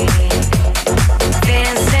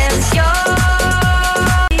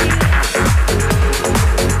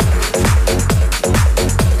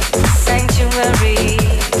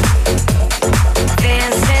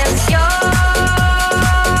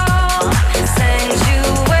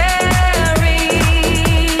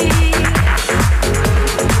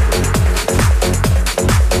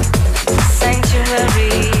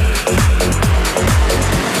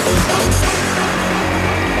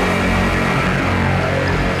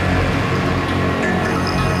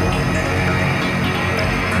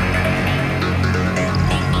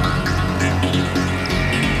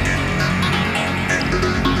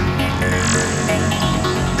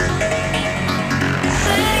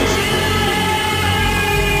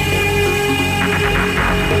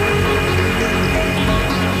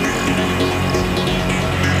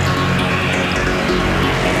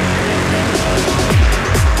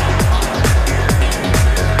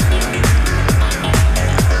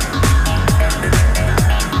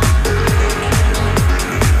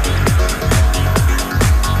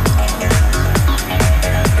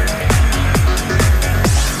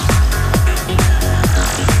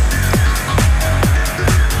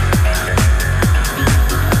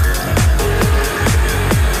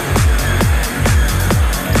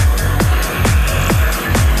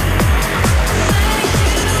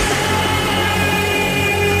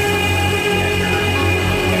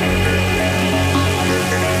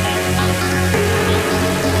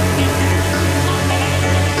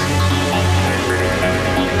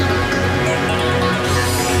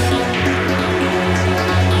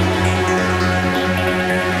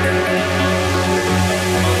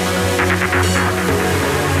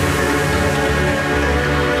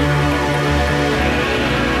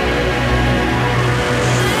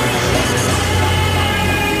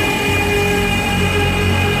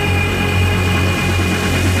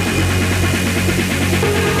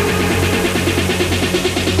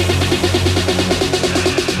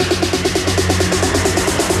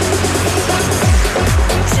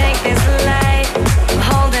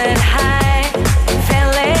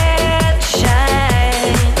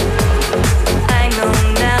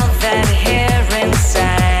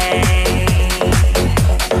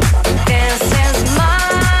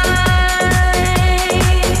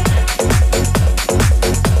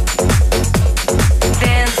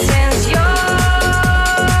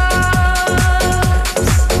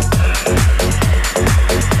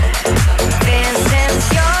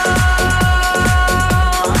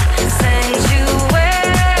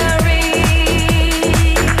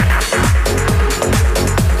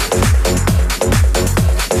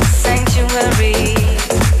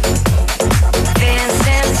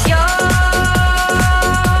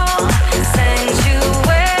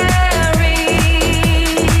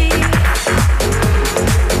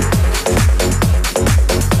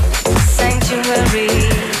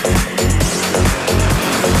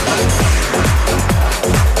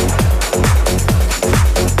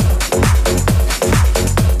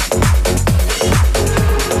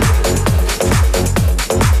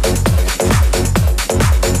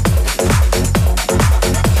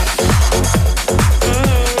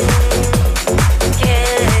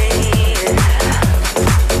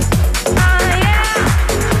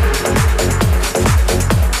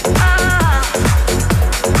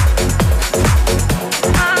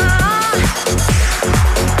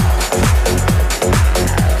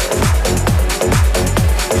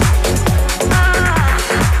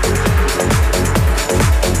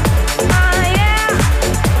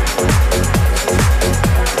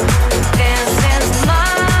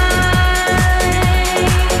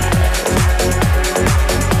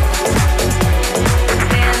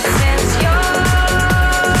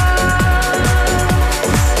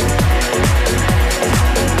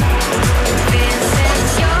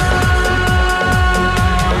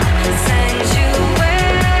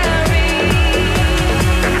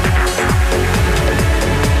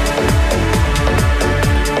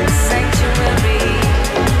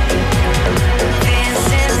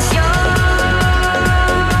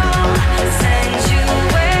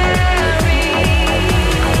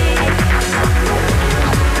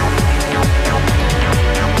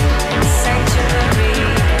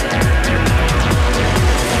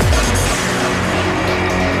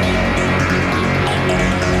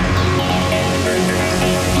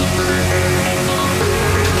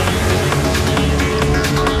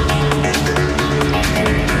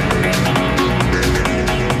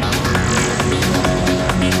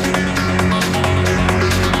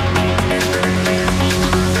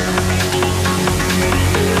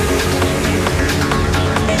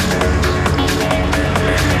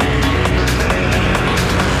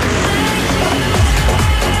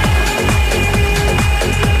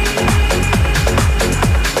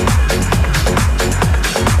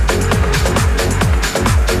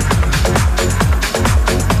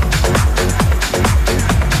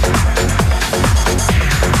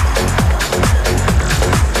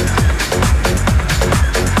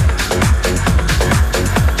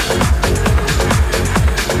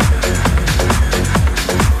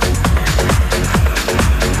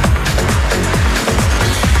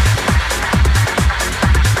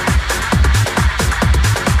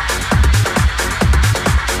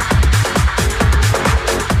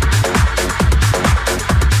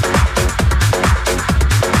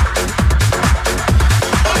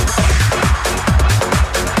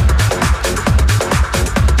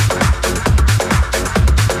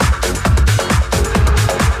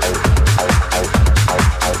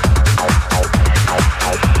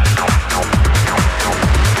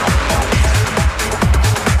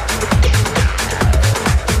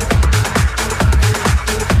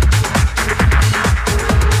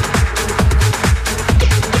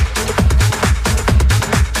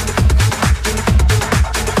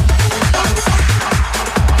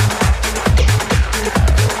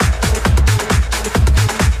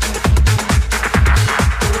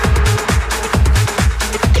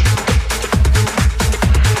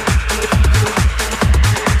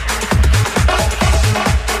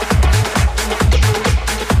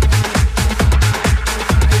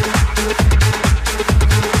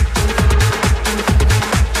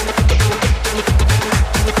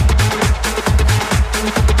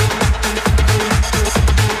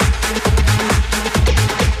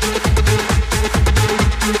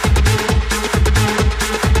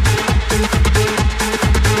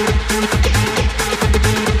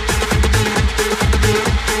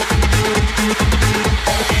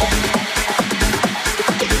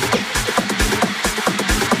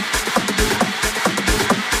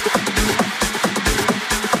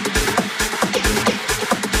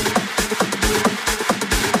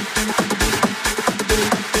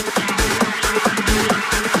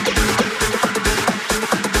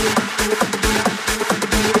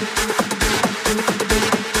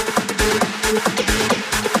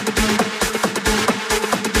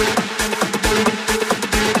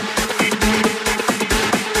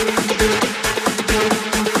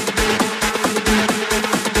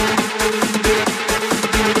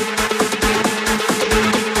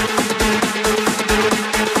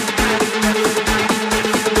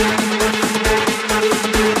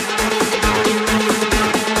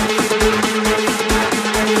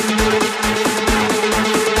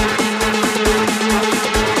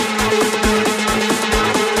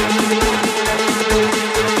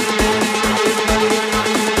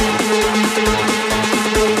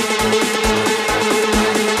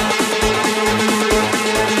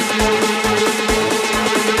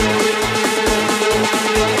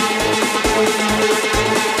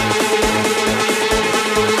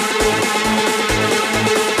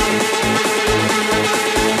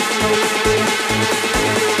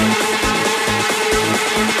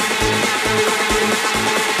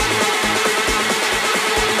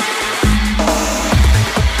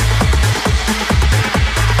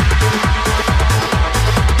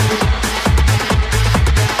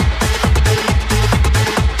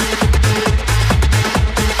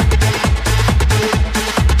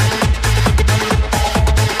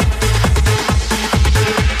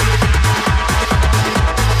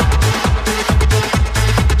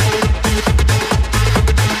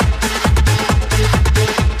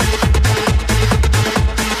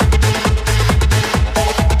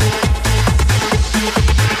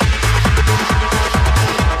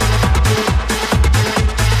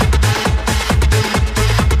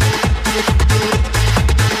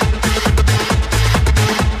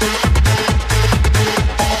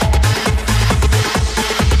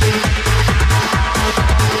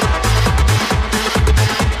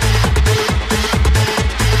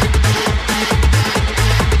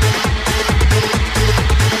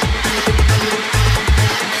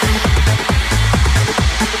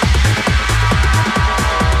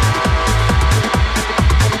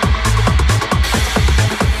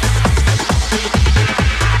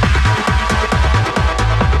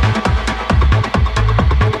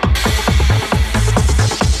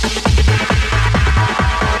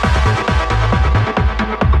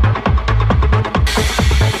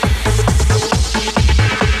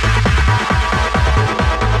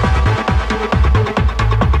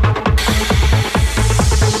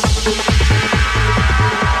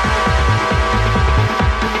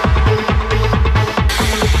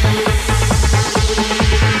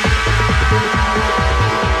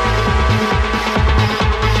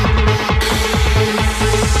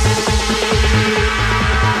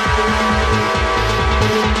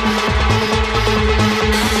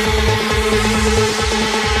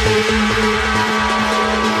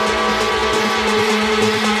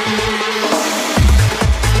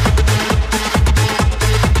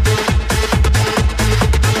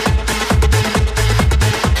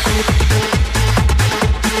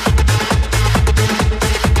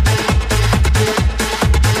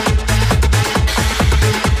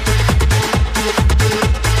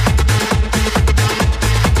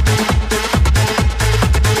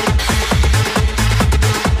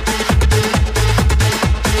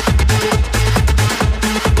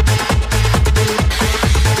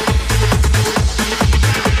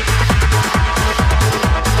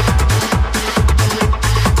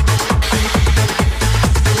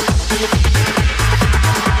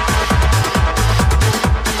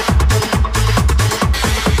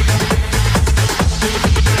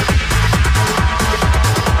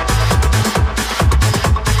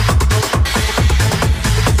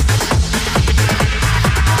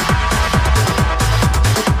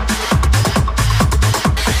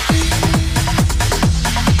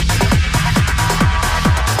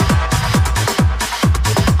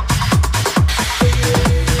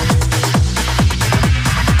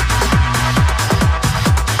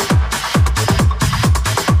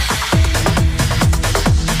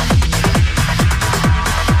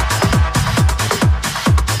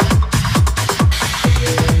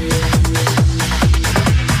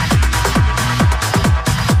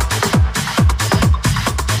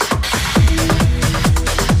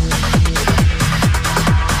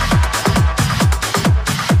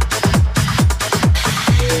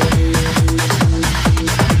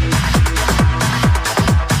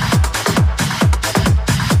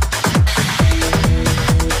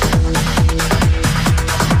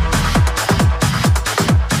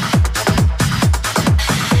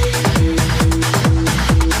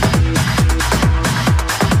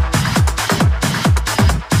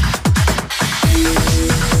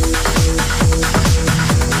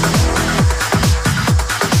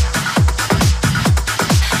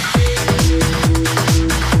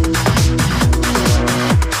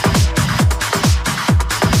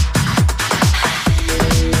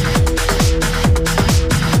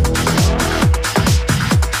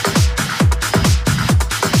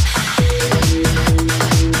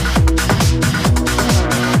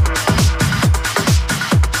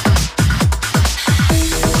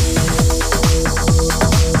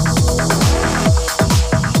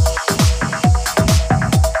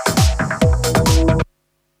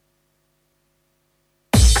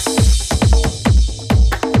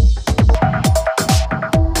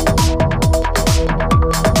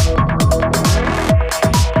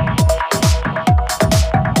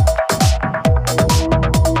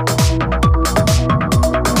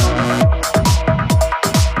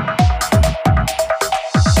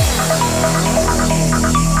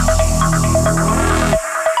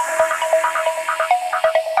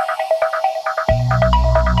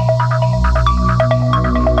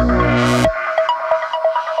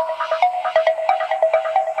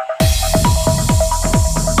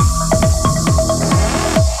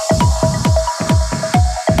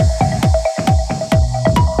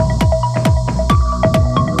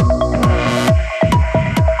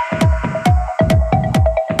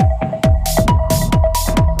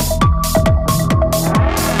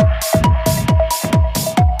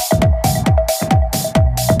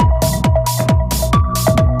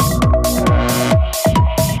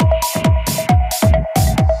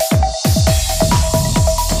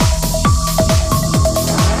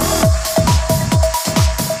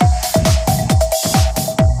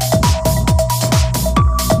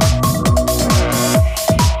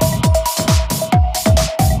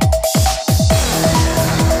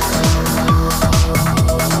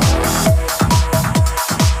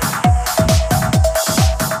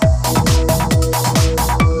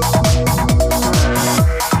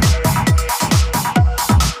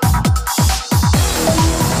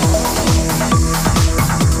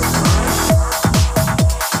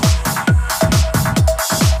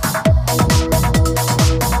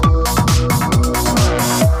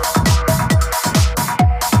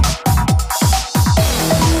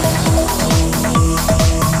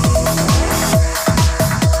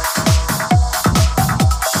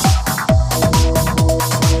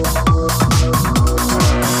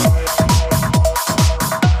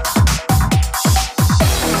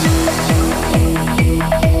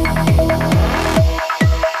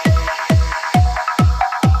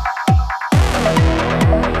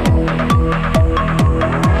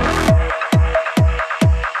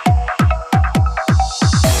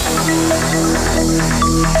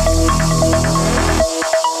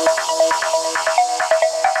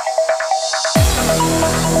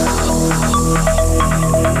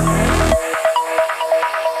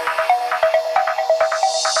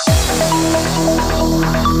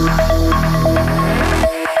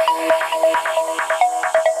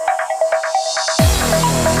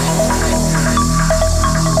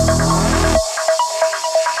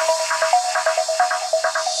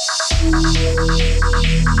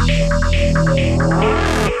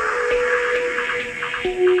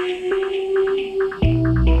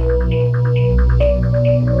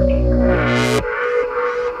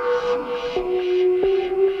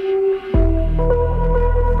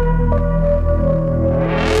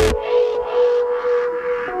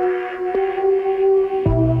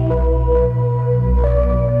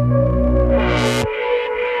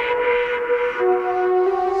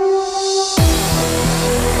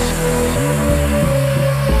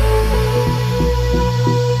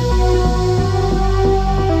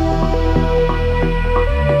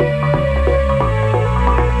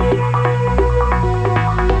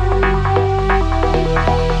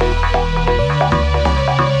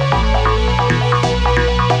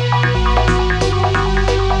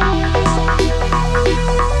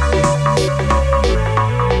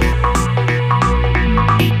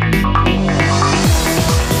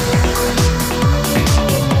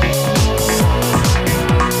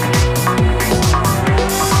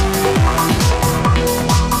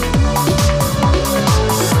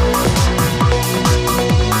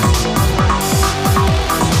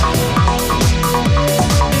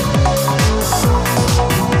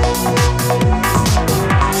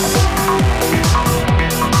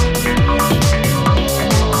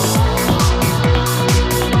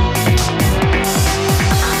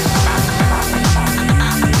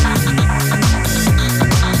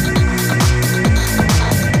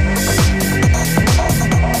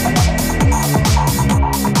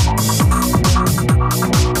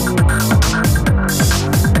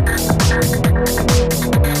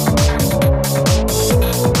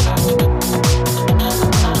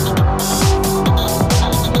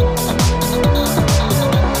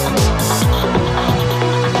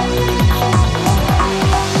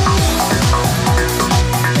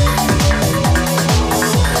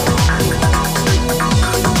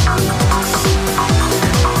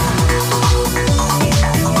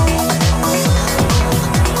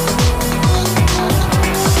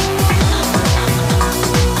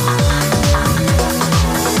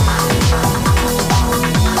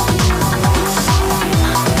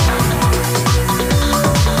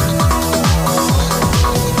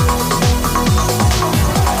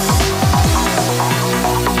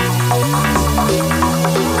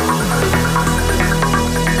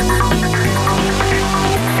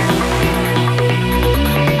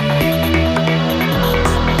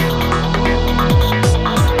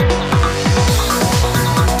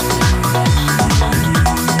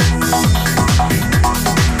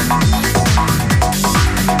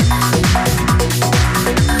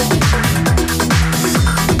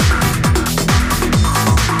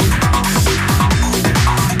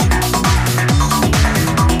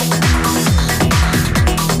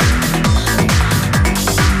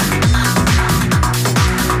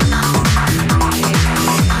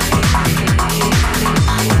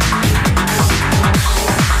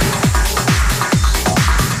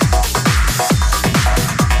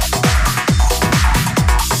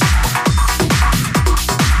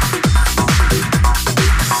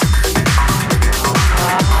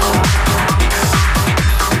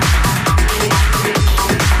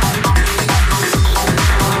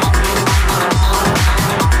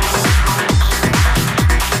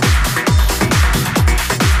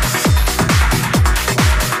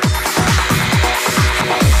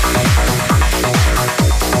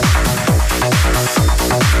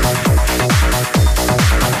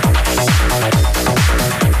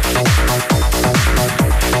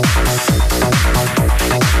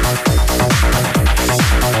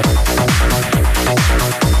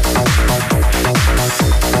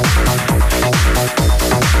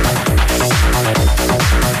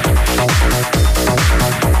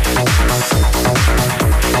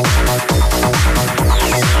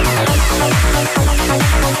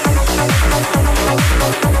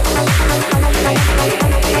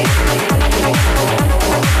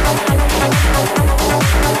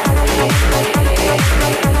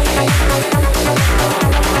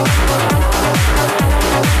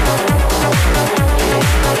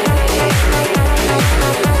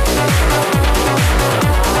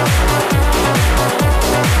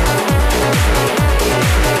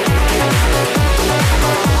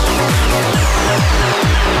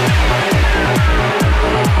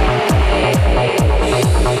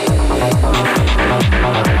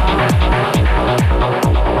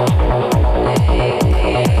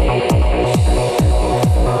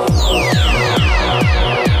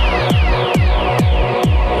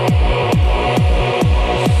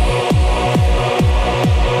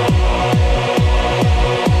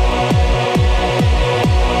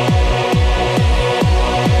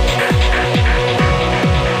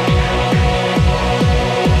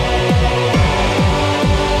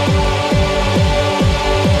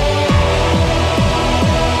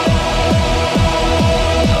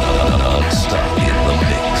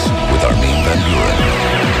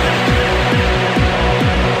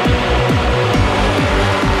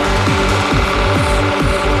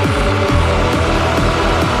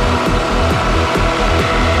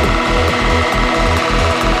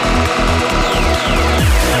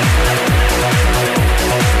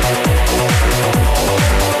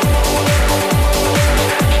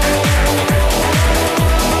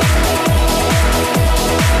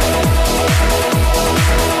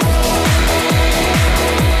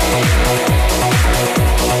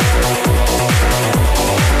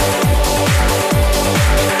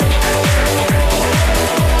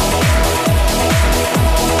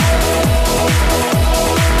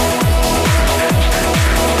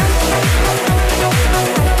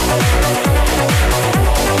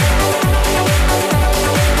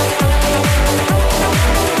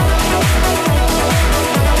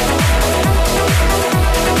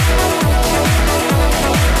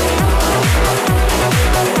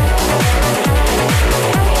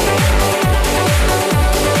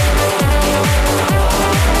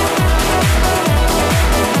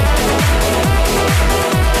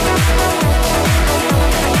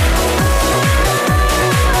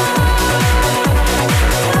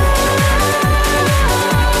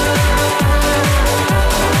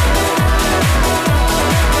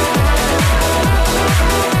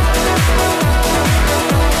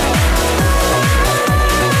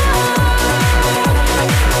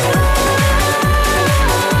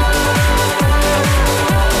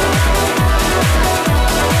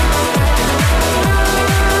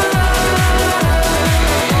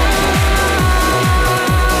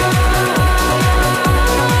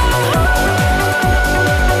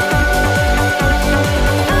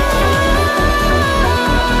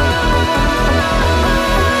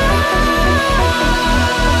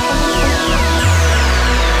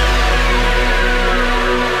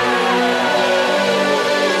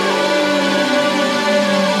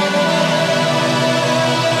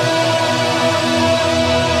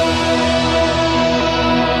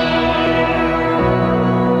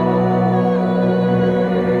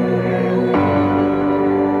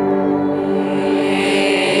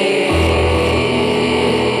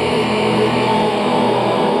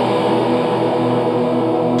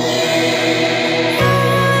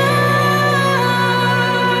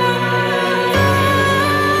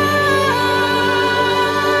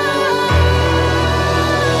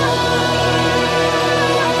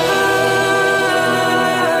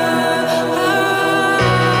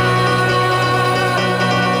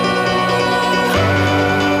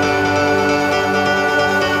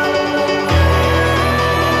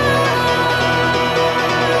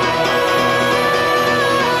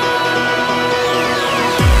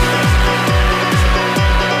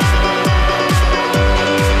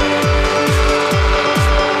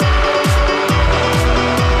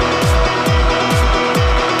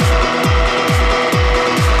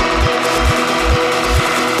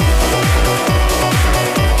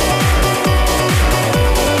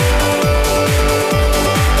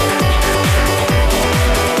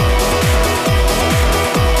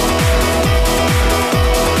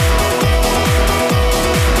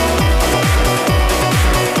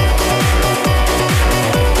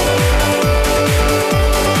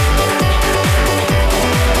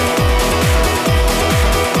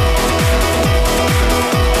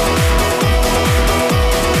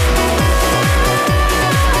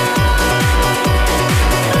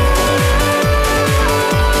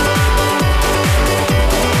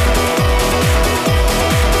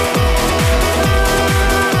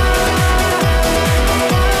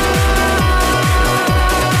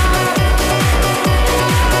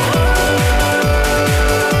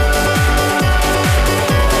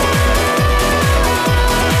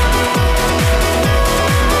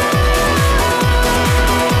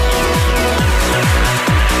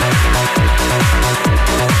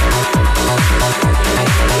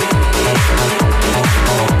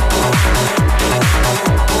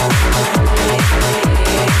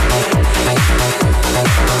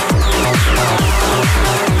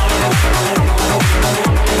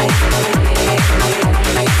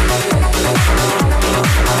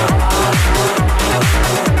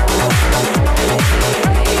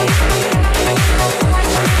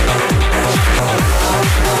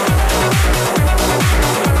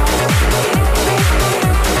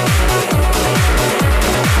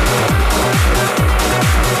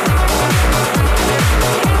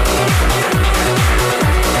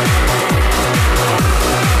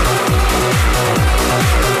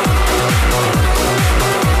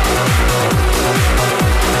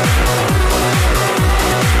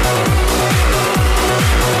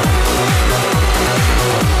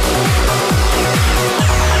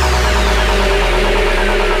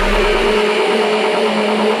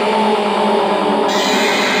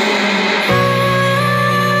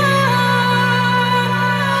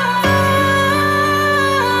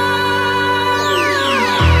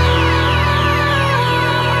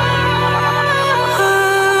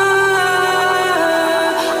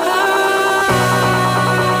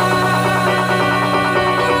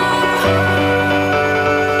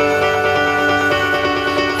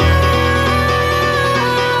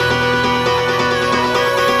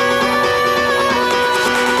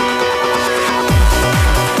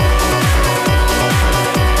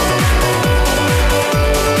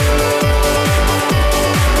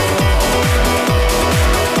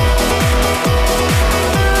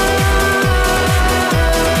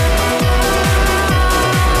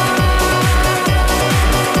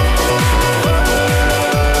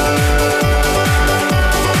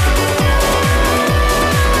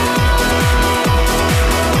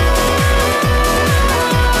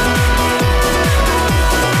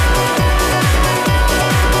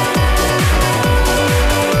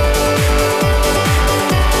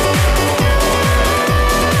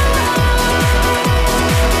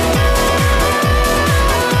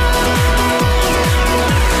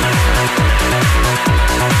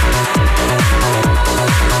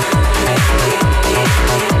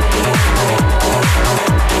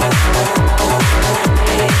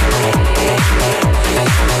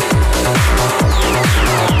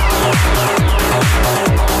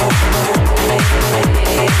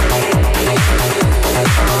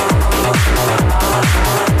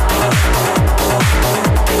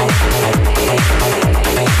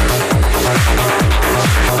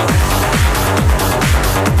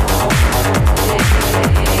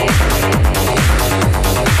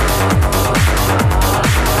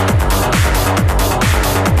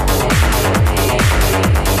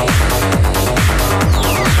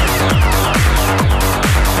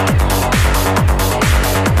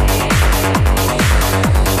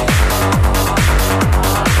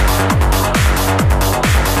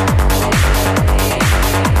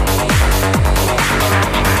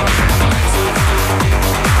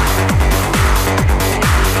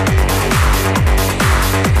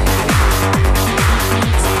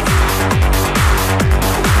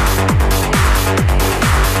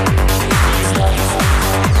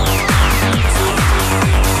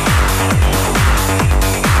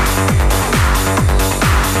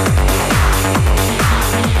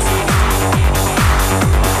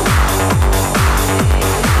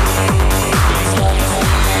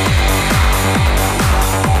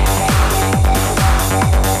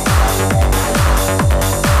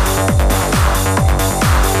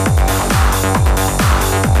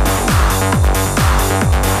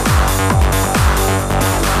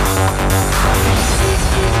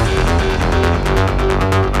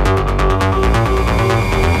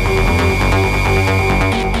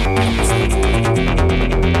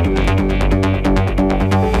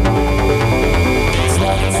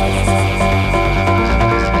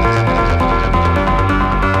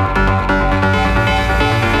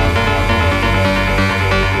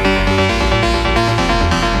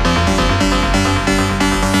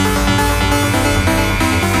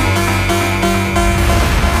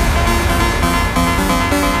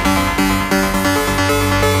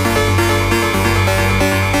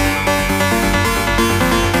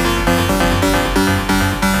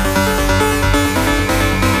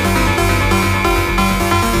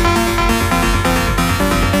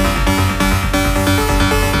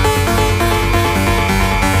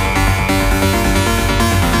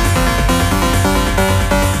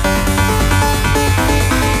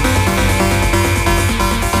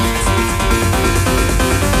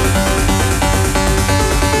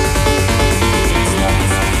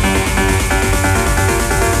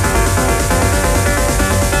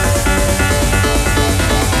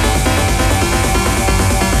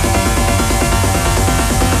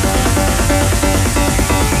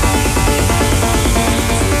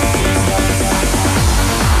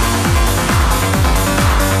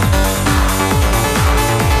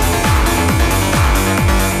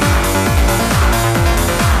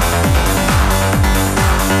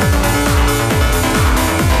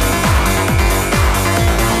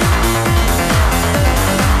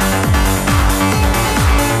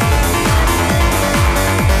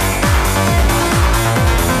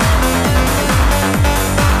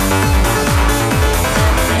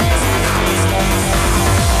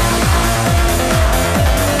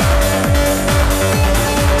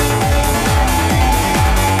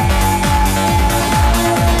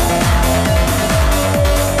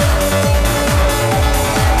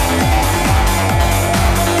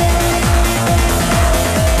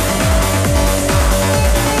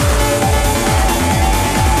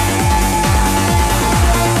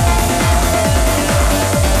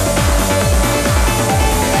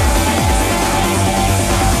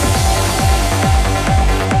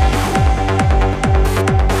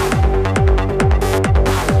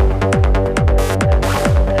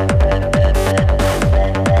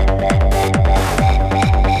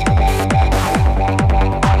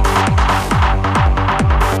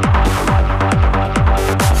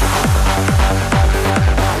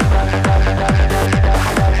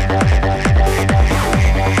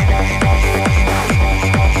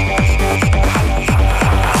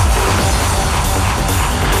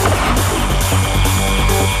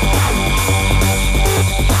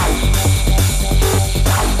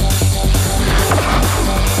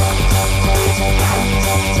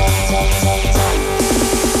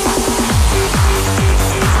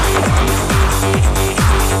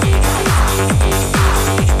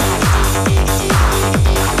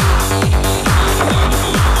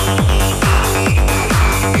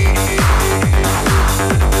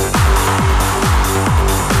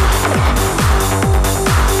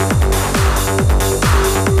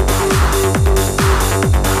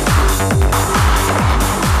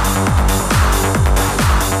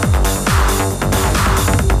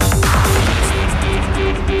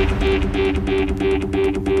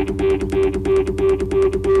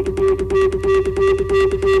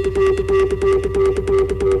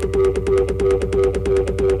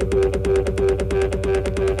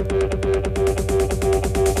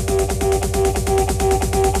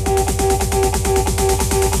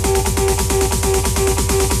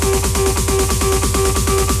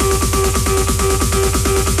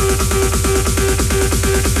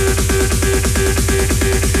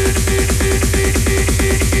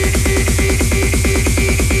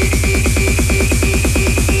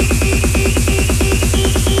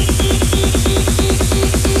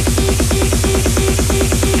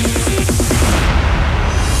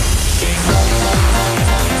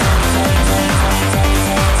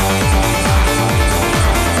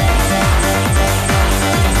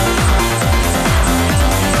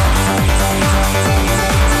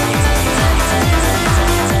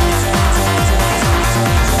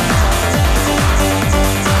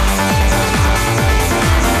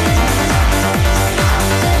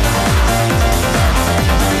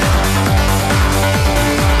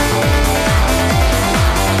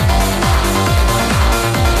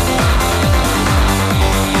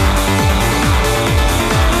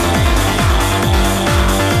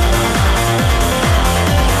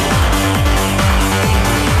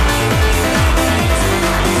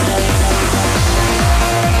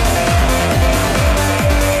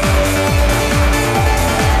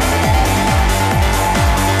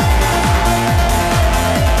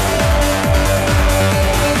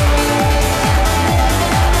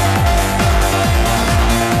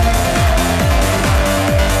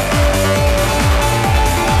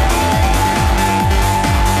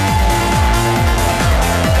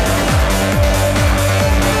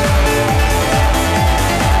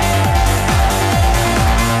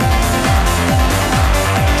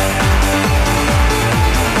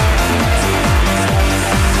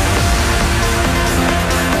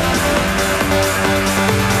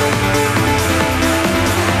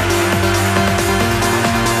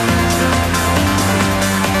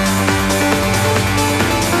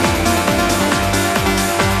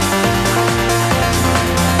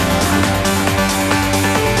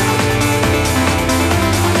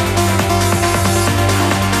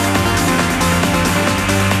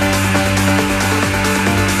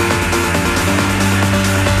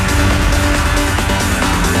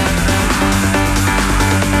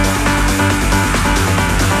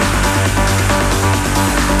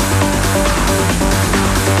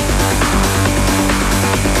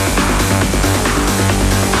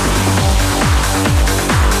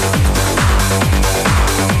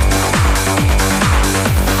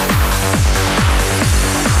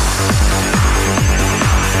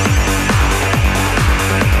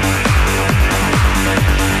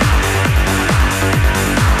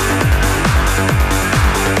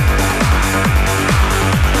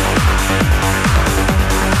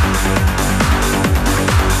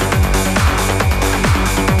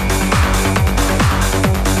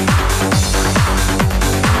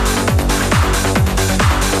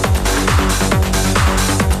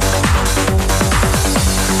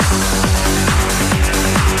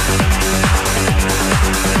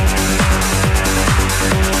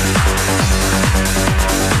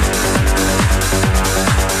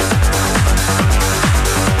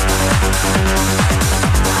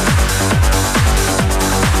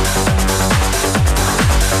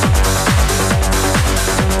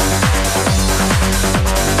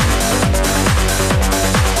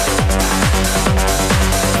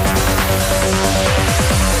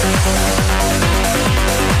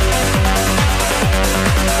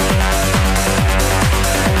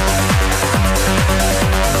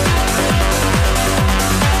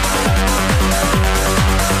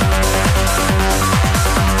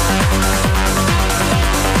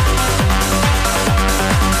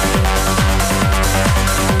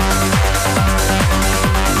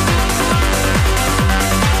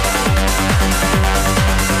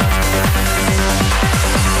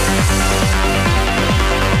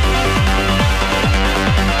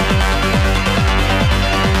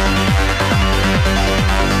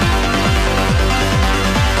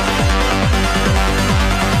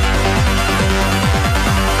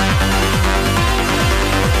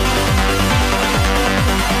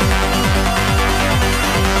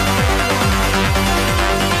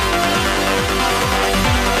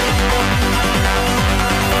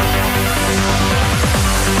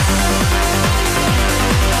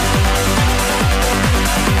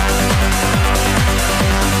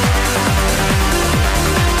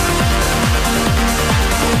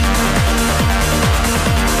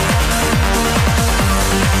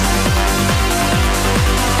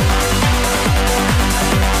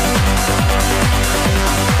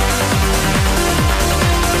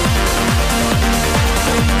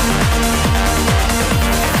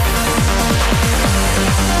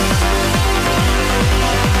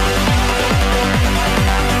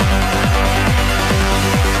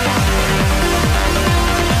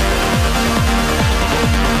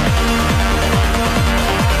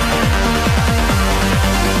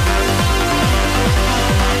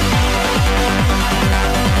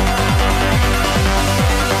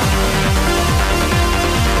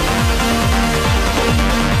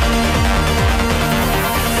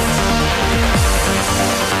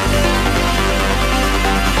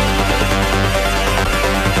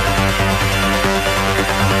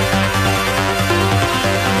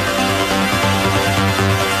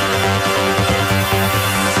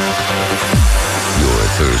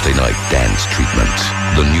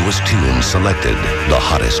 soon selected the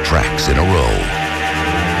hottest tracks in a row.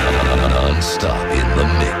 Non-stop in the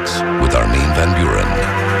mix with Armin van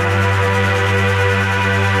Buuren.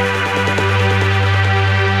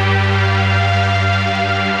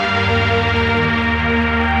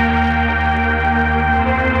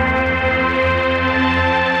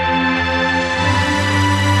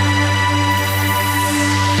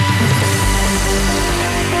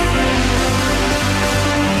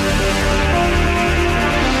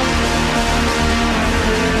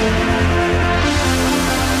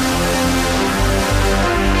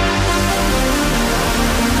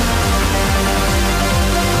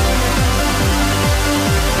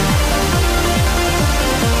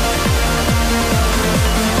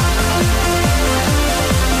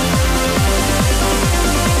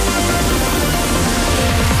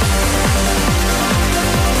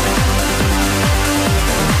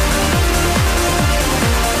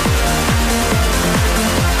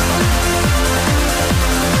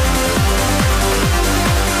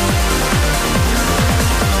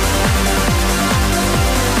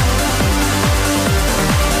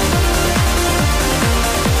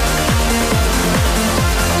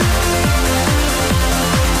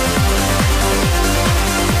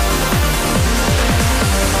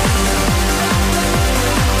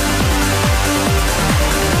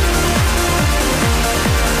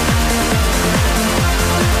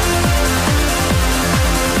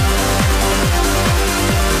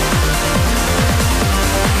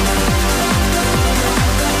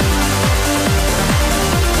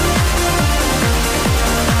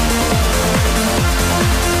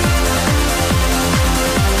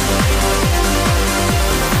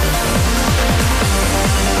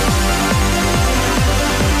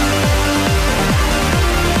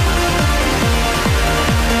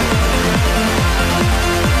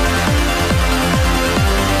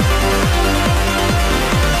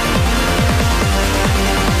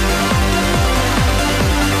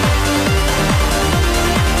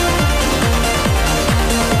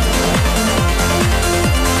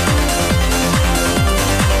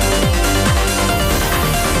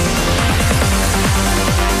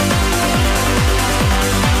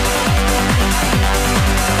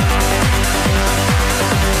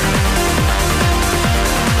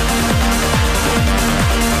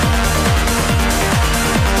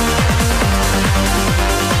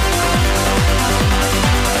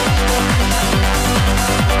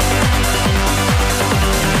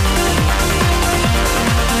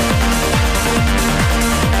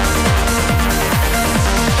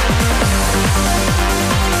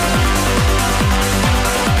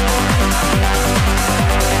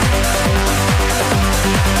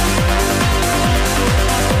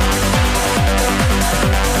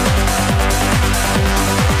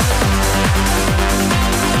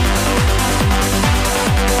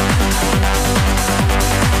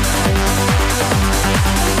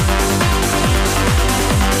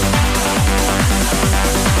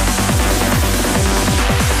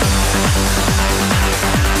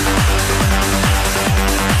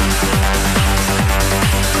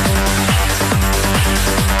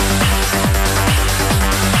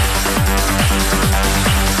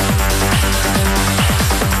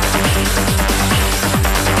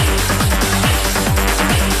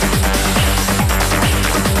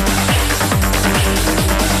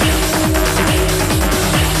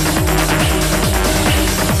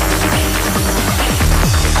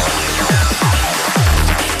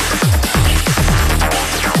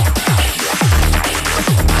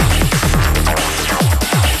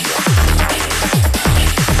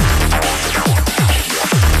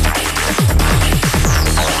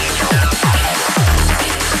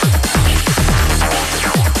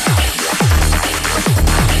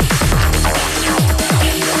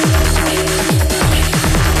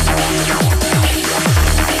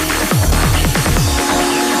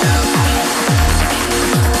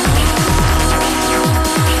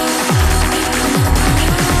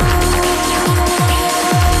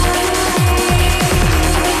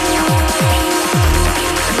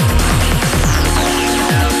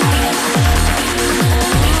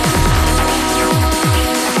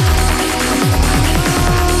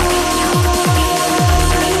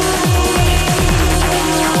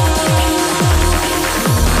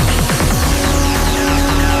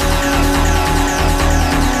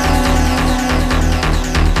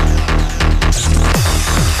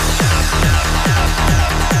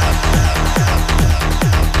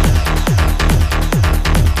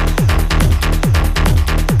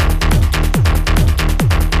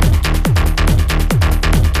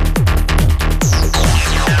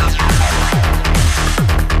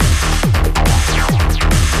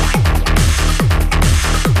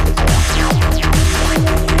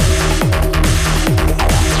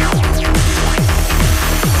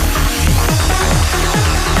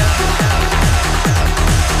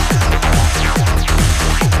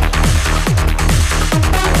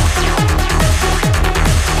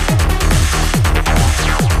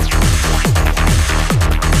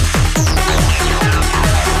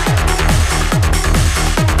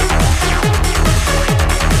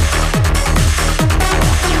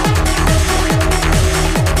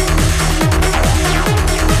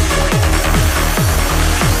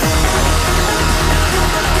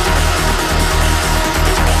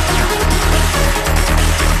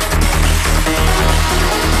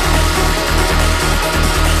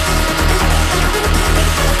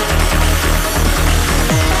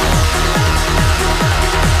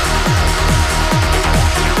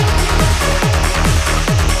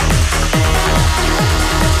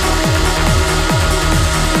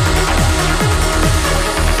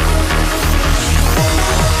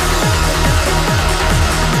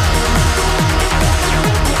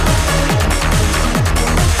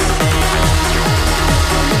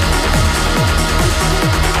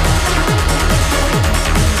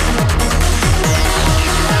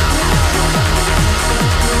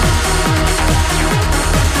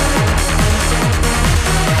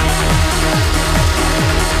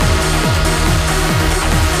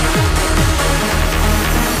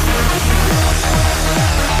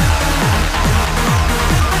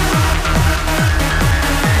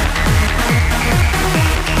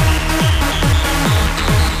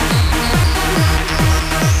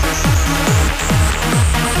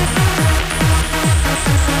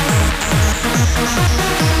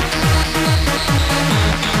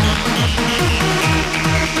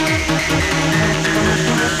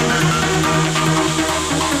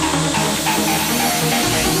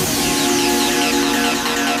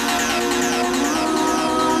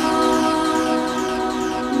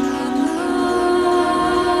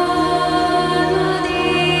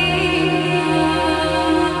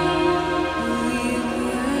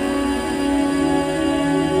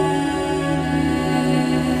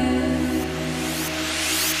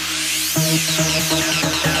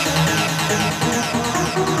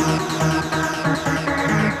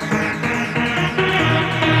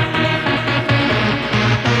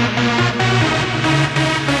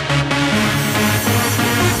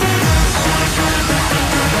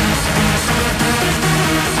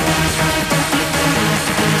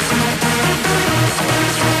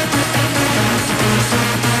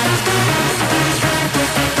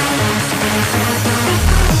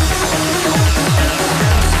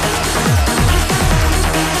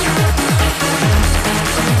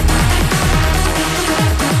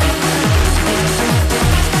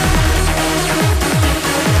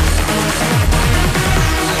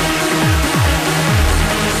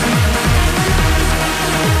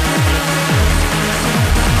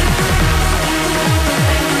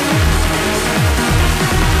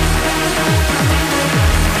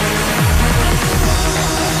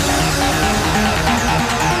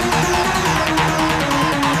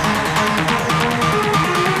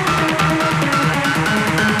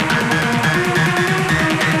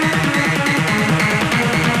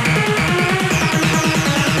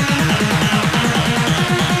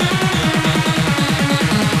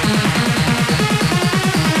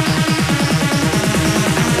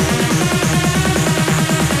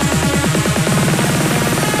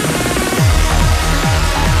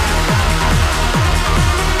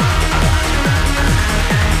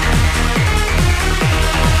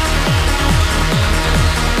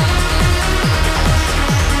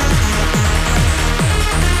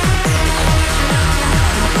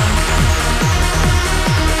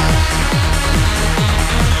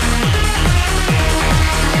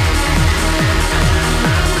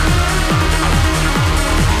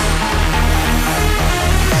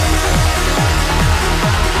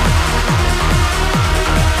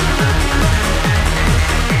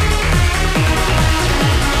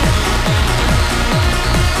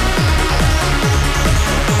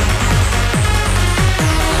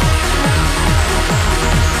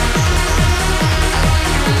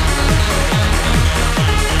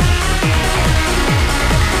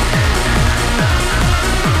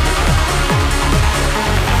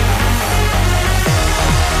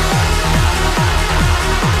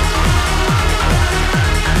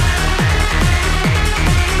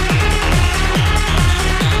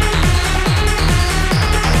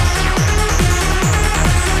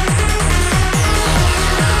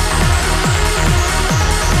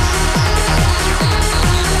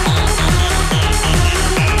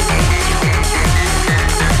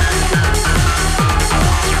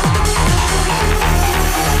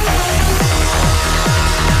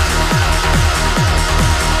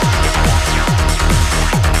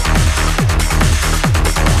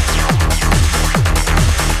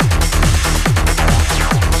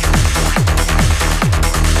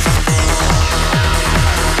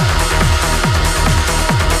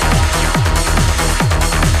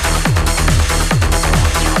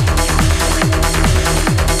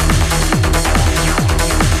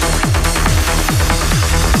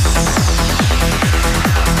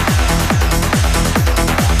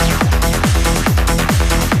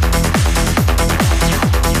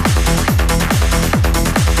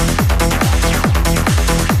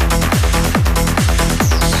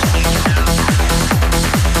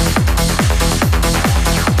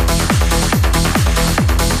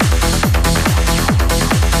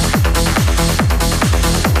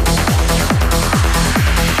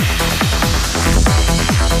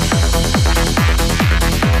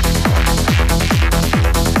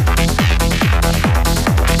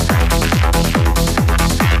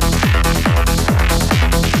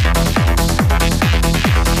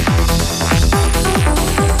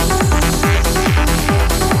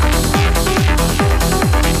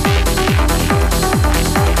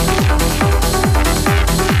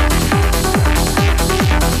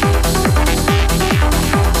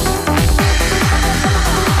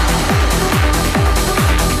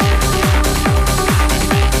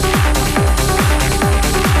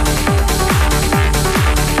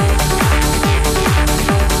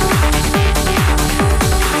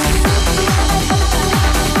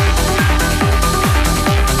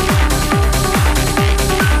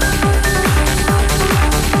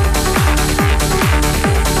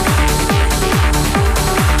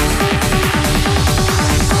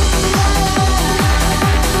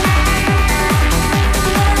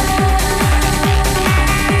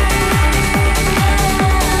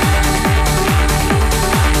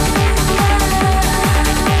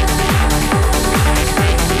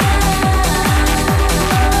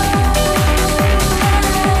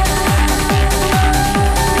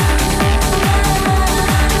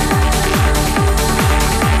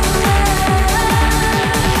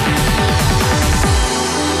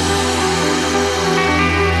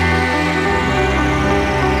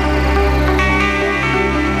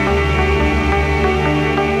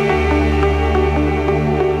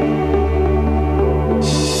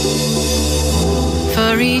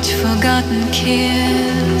 forgotten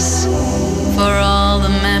kiss, for all the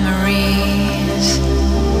memories,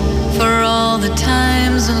 for all the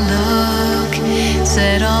times a look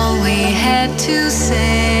said all we had to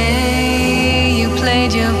say. You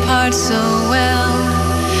played your part so well,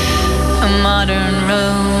 a modern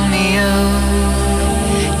Romeo.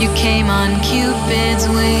 You came on Cupid's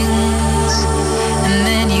wings, and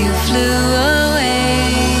then you flew away.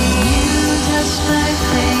 You touched my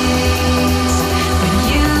face when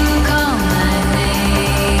you called my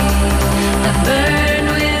name. I burned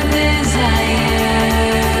with desire.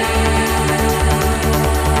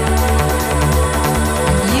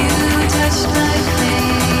 You touched my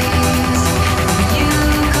face when you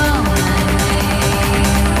called my name.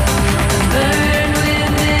 I burned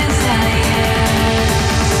with desire.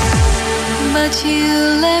 But you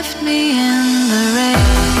left me in the rain.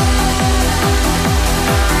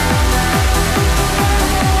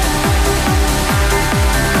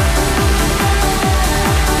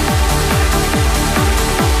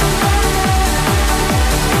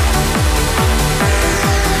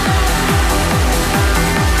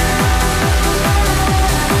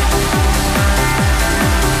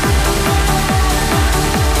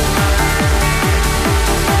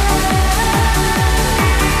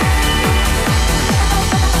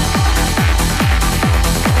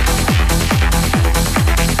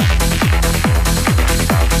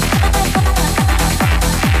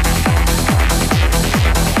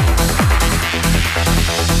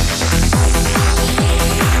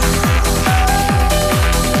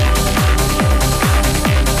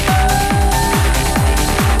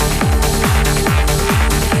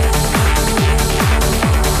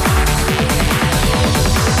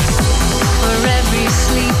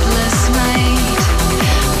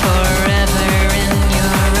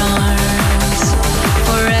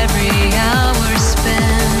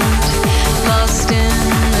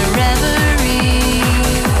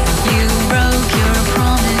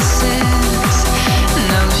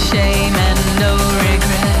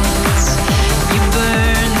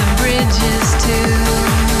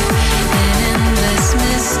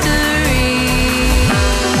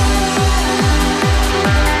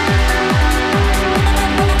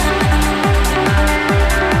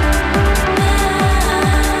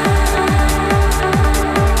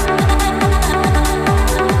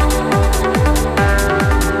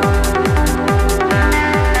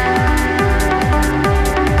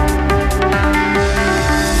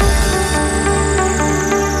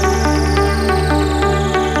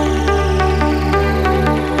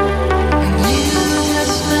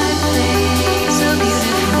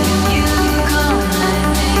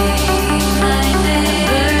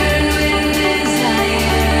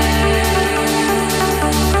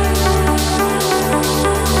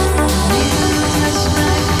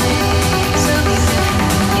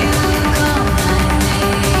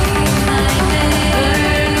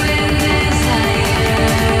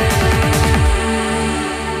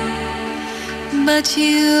 But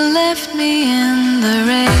you left me in the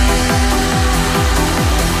rain.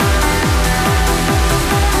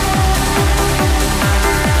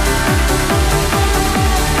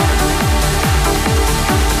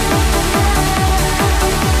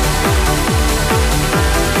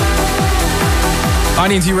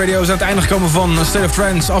 IDT Radio is aan het einde gekomen van State of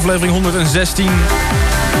Trance, aflevering 116. We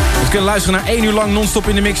kunnen luisteren naar 1 uur lang non-stop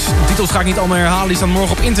in de mix. De titels ga ik niet allemaal herhalen, die staan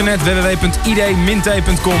morgen op internet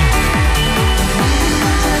www.id-t.com.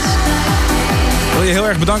 Ik wil je heel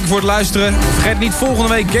erg bedanken voor het luisteren. Vergeet niet, volgende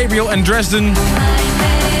week Gabriel en Dresden. Een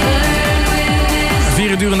 4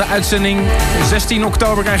 uur durende uitzending. 16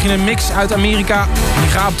 oktober krijg je een mix uit Amerika. Die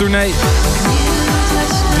gaat op tournee.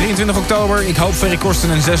 23 oktober, ik hoop Ferry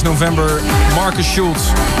Korsten. En 6 november, Marcus Schultz.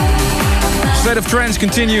 State of Trance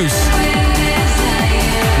continues.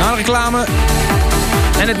 Na de reclame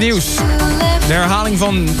en het nieuws. De herhaling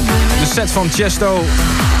van de set van Chesto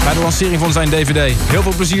bij de lancering van zijn DVD. Heel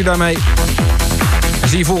veel plezier daarmee. En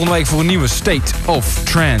zie je volgende week voor een nieuwe State of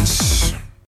Trance.